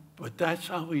wasn't, but that's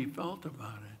how he felt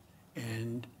about it.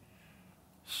 And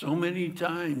so many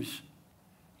times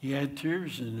he had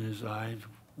tears in his eyes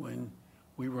when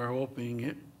we were hoping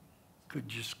it could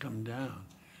just come down.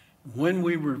 When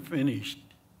we were finished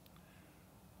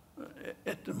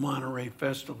at the Monterey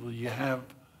Festival, you have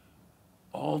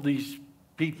all these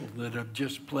people that have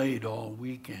just played all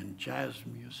weekend, jazz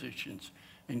musicians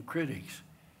and critics.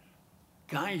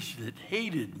 Guys that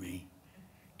hated me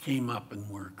came up and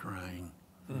were crying.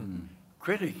 Mm.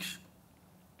 Critics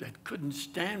that couldn't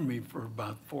stand me for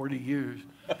about 40 years,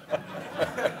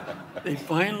 they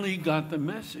finally got the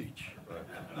message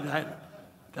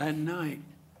that night.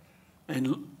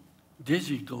 And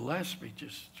Dizzy Gillespie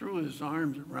just threw his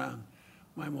arms around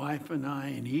my wife and I,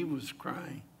 and he was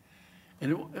crying.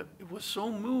 And it was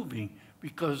so moving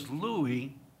because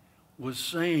Louis was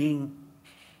saying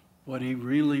what he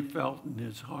really felt in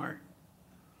his heart.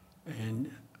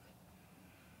 And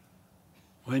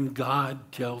when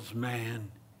God tells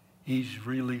man he's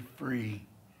really free,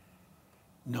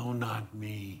 no, not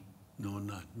me, no,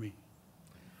 not me.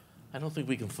 I don't think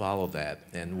we can follow that,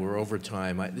 and we're over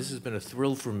time. This has been a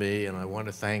thrill for me, and I want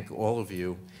to thank all of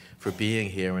you for being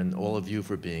here and all of you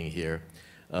for being here.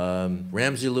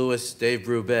 Ramses Lewis, Dave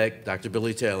Brubeck, Dr.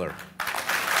 Billy Taylor.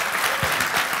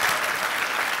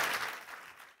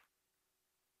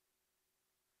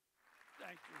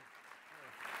 Thank you.